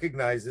he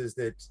recognizes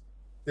that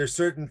there's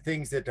certain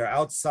things that are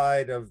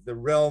outside of the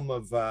realm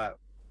of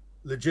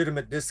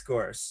legitimate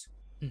discourse.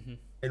 Mm-hmm.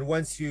 And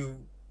once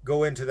you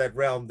go into that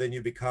realm, then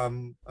you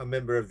become a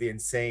member of the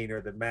insane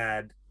or the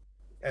mad.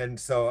 And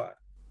so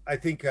I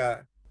think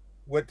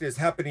what is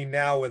happening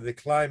now with the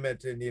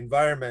climate and the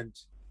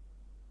environment,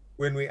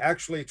 when we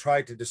actually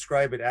try to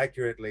describe it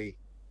accurately,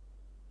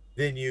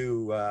 then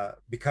you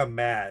become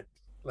mad.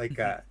 Like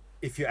Mm-hmm.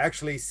 If you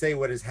actually say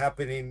what is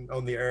happening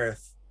on the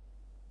earth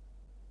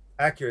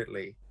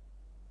accurately,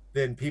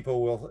 then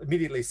people will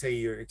immediately say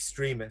you're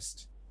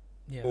extremist,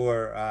 Yeah. or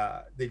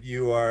that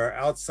you are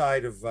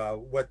outside of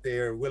what they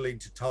are willing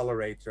to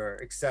tolerate or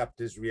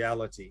accept as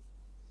reality.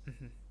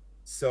 Mm-hmm.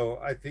 So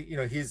I think,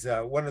 he's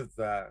one of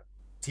the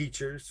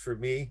teachers for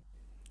me.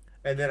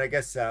 And then I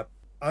guess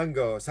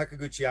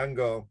Sakaguchi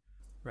Ango,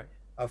 Right.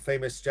 a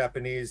famous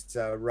Japanese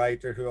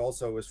writer who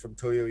also was from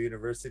Toyo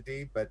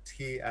University, but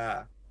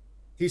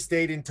he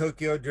stayed in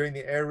Tokyo during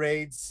the air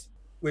raids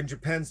when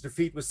Japan's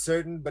defeat was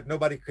certain, but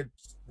nobody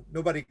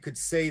could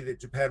say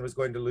that Japan was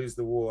going to lose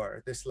the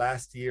war, this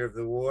last year of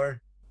the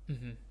war.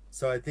 Mm-hmm.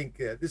 So I think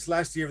this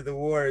last year of the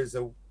war is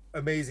an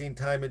amazing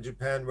time in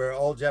Japan where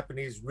all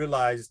Japanese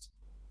realized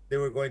they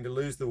were going to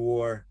lose the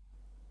war,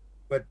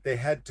 but they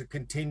had to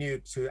continue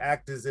to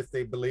act as if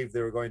they believed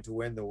they were going to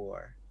win the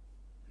war.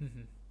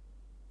 Mm-hmm.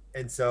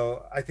 And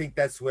so I think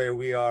that's where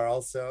we are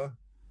also.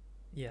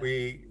 Yeah.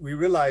 We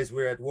realize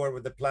we're at war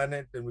with the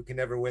planet and we can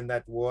never win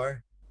that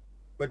war,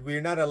 but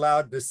we're not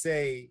allowed to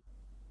say,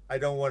 I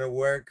don't want to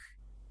work.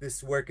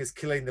 This work is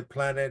killing the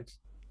planet.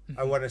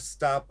 I want to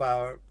stop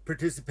our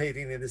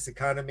participating in this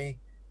economy.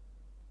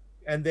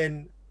 And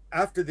then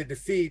after the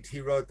defeat,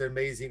 he wrote the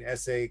amazing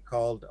essay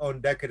called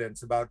On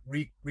Decadence about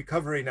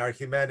recovering our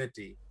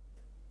humanity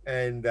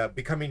and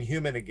becoming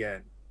human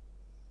again.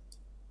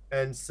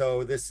 And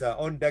so this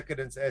On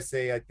Decadence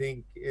essay, I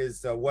think,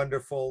 is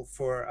wonderful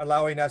for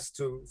allowing us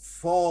to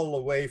fall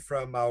away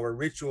from our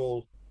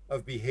ritual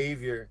of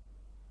behavior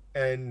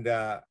and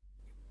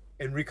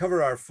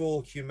recover our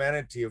full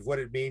humanity of what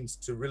it means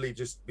to really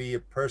just be a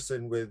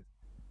person with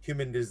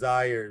human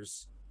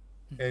desires,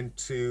 and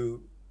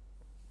to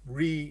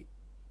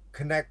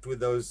reconnect with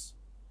those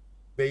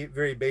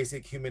very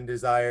basic human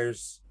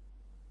desires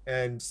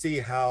and see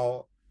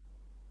how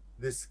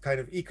this kind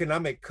of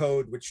economic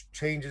code, which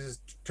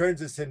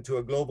turns us into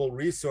a global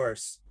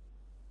resource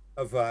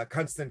of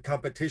constant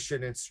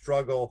competition and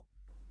struggle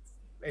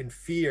and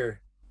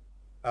fear,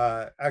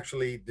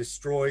 actually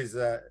destroys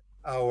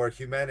our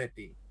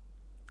humanity.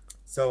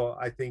 So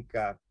I think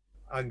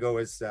Ango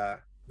is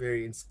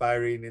very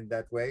inspiring in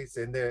that way.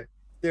 And there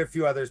are a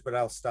few others, but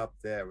I'll stop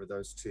there with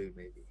those two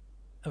maybe.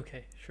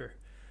 Okay, sure.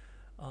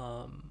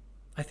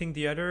 I think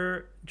the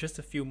other, just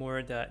a few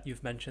more that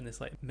you've mentioned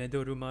is like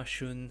Medoruma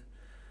Shun,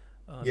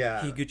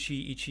 Yeah.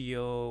 Higuchi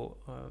Ichiyo,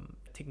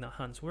 Thich Nhat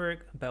Hanh's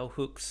work, Bell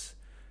Hooks,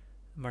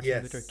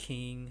 Martin Luther Yes.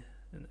 King,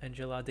 and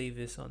Angela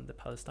Davis on the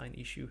Palestine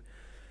issue.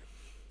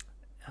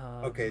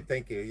 Okay,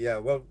 thank you. Yeah,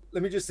 well,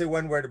 let me just say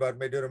one word about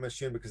Medoruma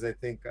Shun, because I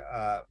think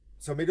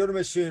so.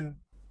 Medoruma Shun,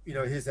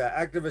 his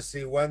activist,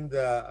 he won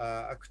the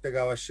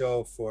Akutagawa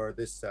Show for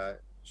this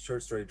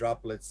short story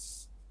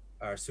Droplets,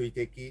 or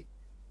Suiteki.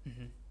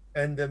 Mm-hmm.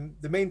 And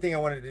the main thing I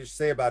wanted to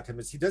say about him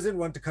is he doesn't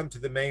want to come to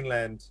the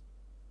mainland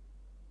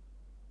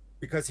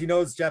because he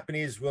knows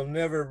Japanese will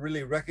never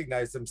really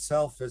recognize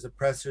themselves as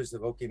oppressors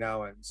of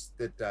Okinawans,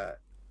 that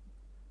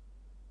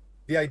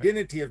the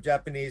identity of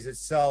Japanese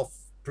itself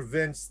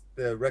prevents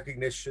the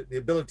recognition, the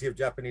ability of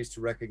Japanese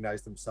to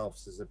recognize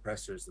themselves as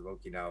oppressors of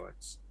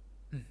Okinawans.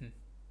 Mm-hmm.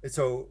 And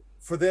so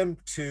for them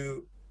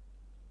to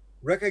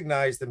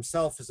recognize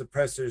themselves as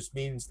oppressors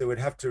means they would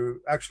have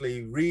to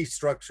actually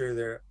restructure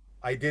their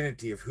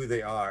identity of who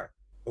they are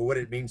or what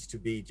it means to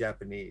be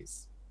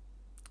Japanese.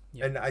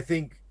 Yeah. And I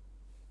think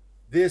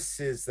this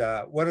is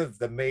one of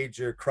the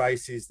major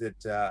crises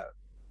that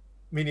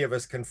many of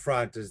us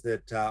confront, is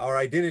that our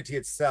identity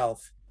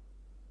itself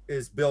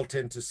is built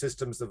into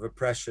systems of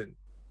oppression.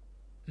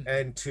 Mm-hmm.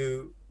 And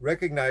to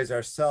recognize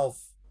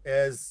ourselves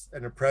as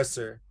an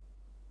oppressor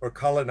or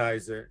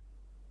colonizer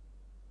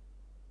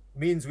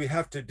means we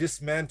have to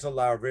dismantle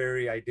our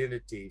very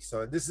identity.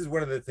 So this is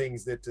one of the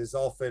things that is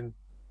often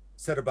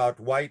said about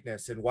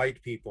whiteness and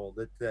white people,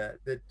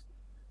 that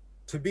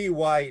to be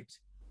white,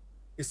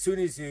 as soon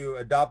as you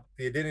adopt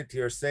the identity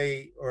or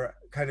say or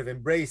kind of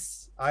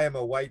embrace, I am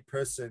a white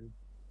person,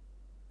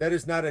 that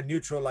is not a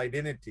neutral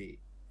identity.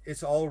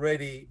 It's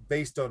already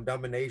based on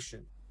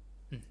domination.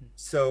 Mm-hmm.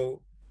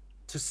 So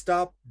to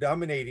stop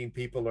dominating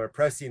people or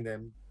oppressing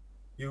them,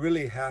 you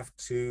really have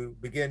to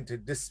begin to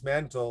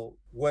dismantle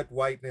what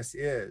whiteness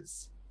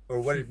is or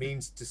what it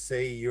means to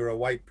say you're a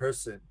white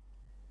person.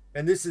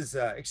 And this is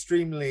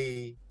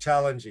extremely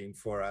challenging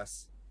for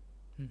us.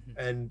 Mm-hmm.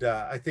 And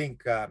I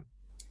think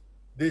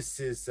this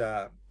is,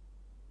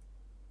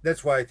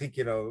 that's why I think,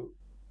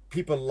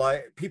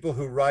 people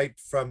who write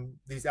from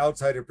these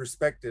outsider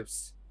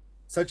perspectives,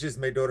 such as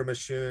Medora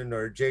Mashun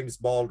or James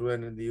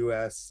Baldwin in the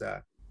US,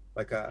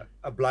 like a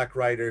black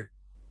writer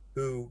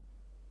who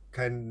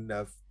kind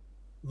of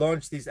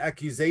launch these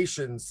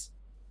accusations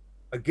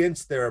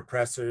against their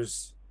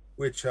oppressors,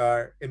 which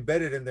are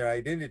embedded in their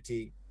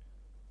identity.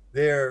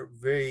 They're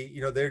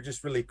they're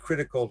just really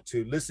critical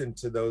to listen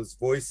to those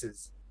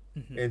voices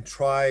Mm-hmm. and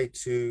try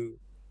to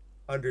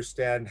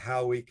understand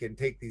how we can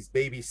take these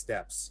baby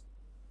steps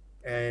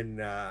and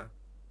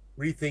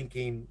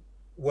rethinking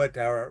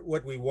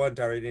what we want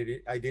our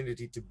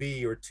identity to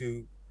be, or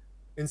to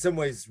in some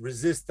ways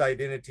resist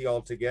identity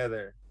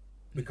altogether,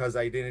 because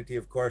identity,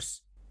 of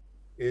course,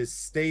 is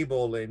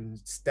stable and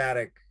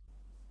static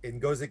and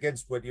goes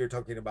against what you're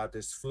talking about,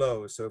 this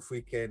flow. So if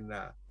we can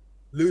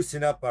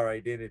loosen up our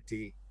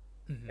identity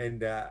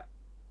and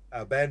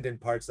abandon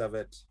parts of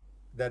it,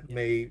 that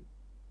may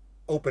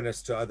open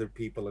us to other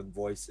people and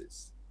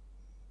voices.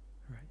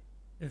 Right.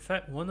 In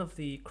fact, one of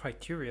the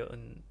criteria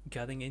in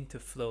getting into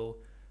flow,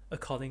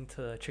 according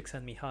to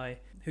Csikszentmihalyi,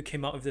 who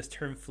came out with this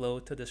term flow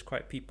to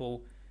describe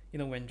people,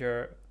 when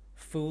they're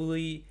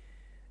fully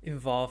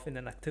involved in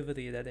an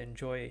activity that they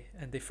enjoy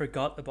and they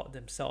forgot about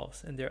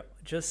themselves and they're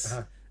just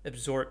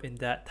absorbed in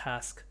that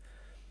task.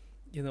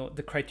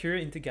 The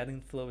criteria into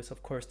getting flow is,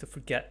 of course, to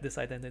forget this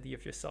identity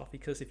of yourself,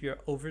 because if you're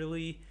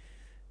overly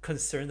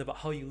concerned about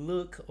how you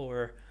look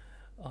or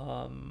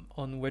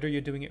on whether you're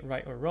doing it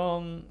right or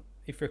wrong,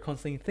 if you're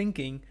constantly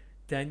thinking,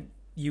 then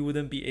you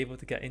wouldn't be able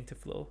to get into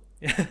flow.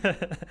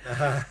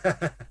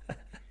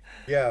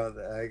 Yeah,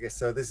 I guess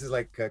so. This is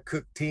like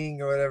Cook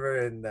Ting or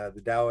whatever in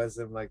the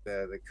Taoism, like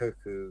the cook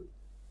who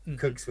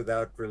cooks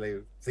without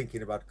really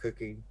thinking about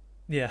cooking.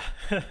 Yeah.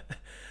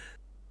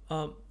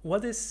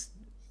 What is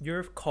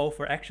your call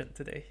for action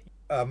today?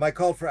 My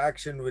call for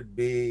action would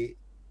be,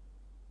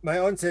 my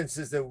own sense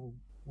is that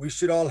we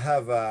should all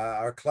have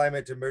our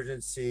climate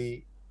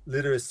emergency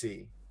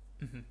literacy.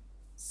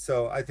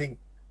 So I think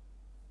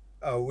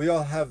we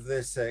all have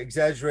this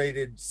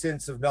exaggerated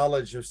sense of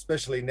knowledge of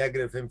especially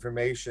negative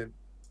information.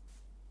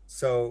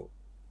 So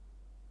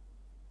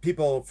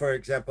people, for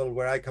example,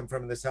 where I come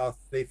from in the South,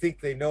 they think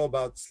they know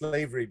about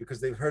slavery because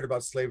they've heard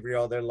about slavery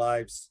all their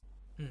lives.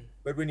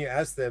 But when you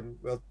ask them,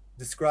 well,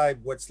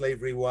 describe what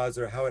slavery was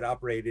or how it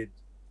operated,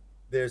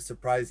 they're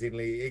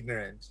surprisingly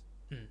ignorant.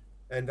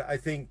 And I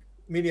think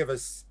many of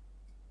us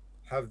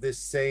have this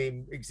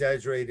same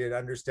exaggerated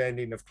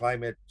understanding of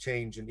climate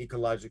change and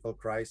ecological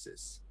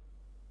crisis,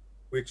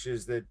 which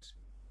is that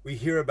we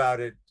hear about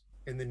it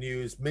in the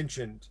news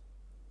mentioned,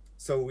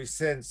 so we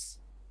sense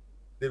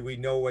that we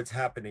know what's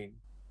happening.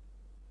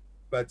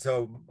 But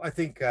so I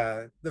think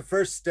the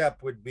first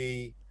step would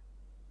be,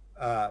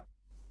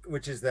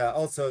 which is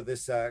also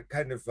this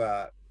kind of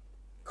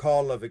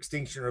call of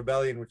Extinction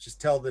Rebellion, which is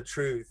tell the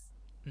truth.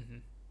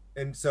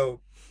 And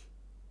so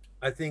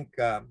I think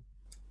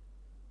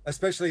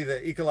especially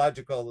the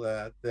ecological,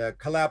 the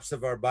collapse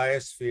of our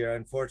biosphere,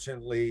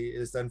 unfortunately,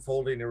 is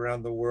unfolding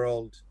around the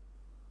world.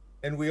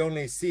 And we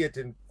only see it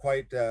in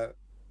quite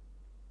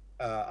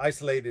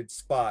isolated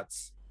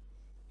spots.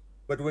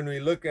 But when we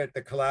look at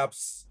the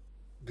collapse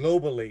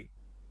globally,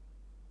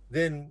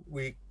 then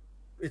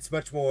it's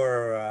much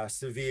more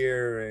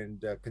severe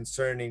and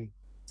concerning.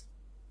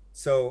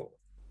 So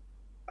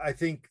I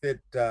think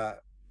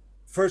that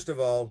first of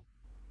all,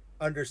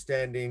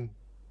 understanding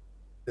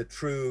the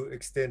true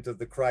extent of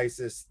the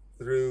crisis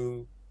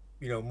through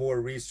more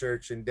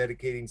research and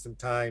dedicating some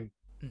time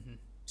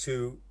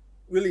to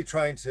really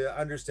trying to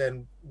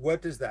understand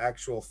what is the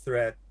actual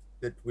threat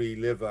that we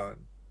live on,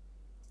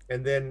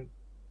 and then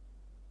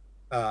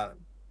uh,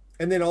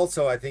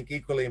 also I think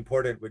equally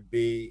important would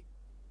be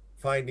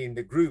finding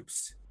the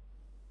groups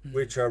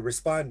which are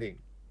responding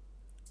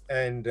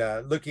and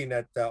looking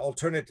at the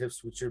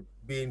alternatives which are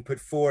being put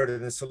forward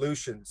and the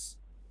solutions.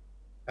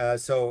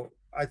 So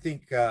I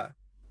think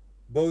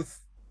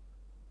both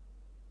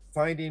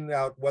finding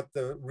out what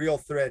the real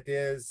threat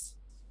is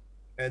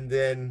and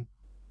then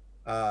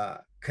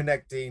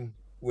connecting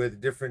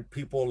with different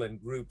people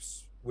and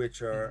groups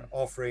which are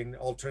offering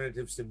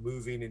alternatives to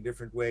moving in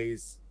different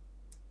ways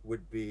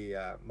would be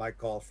my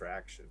call for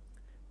action.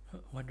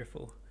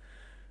 Wonderful.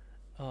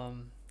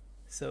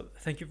 So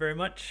thank you very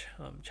much,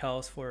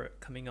 Charles, for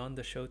coming on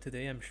the show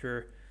today. I'm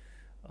sure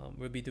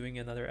we'll be doing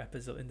another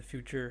episode in the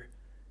future,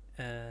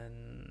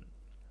 and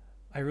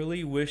I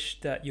really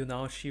wish that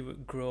Yonaoshi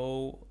would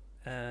grow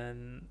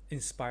and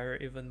inspire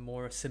even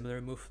more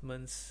similar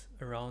movements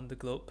around the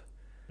globe.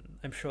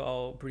 I'm sure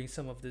I'll bring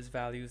some of these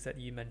values that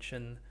you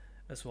mentioned,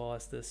 as well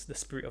as the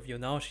spirit of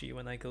Yonaoshi,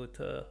 when I go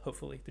to,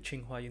 hopefully, to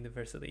Tsinghua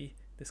University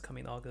this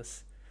coming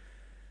August.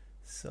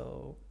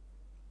 So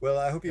well,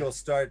 I hope you'll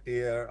start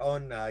your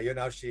own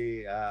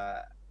Yonaoshi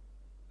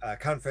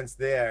conference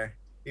there.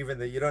 Even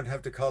though you don't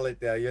have to call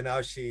it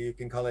Yonaoshi, you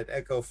can call it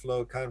Echo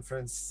Flow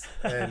Conference,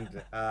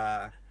 and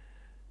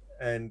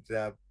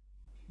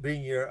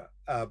bring your.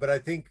 But I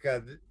think,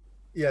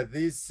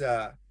 these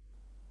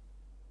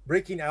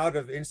breaking out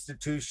of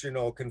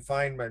institutional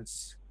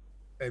confinements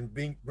and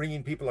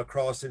bringing people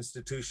across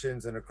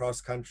institutions and across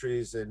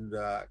countries and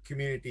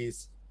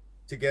communities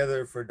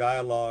together for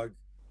dialogue,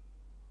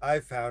 I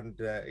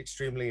found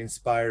extremely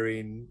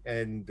inspiring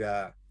and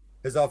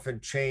has often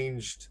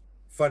changed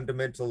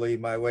fundamentally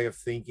my way of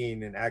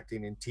thinking and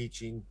acting and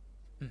teaching.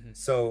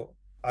 So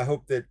I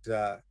hope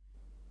that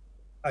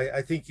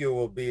I think you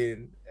will be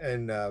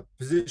in a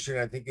position.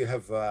 I think you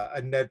have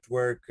a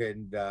network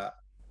and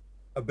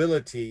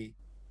ability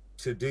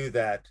to do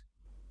that.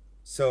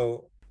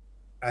 So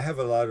I have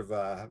a lot of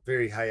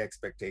very high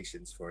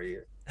expectations for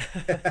you.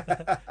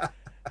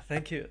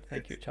 Thank you,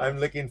 Charles. I'm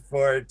looking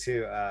forward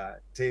to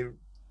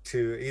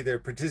either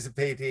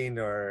participating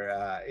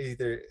or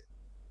either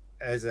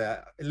as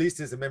at least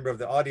as a member of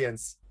the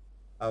audience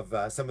of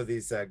some of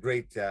these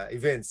great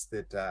events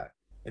that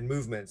and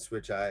movements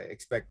which I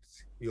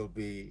expect you'll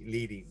be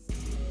leading.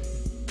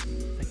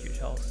 Thank you,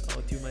 Charles.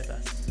 I'll do my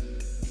best.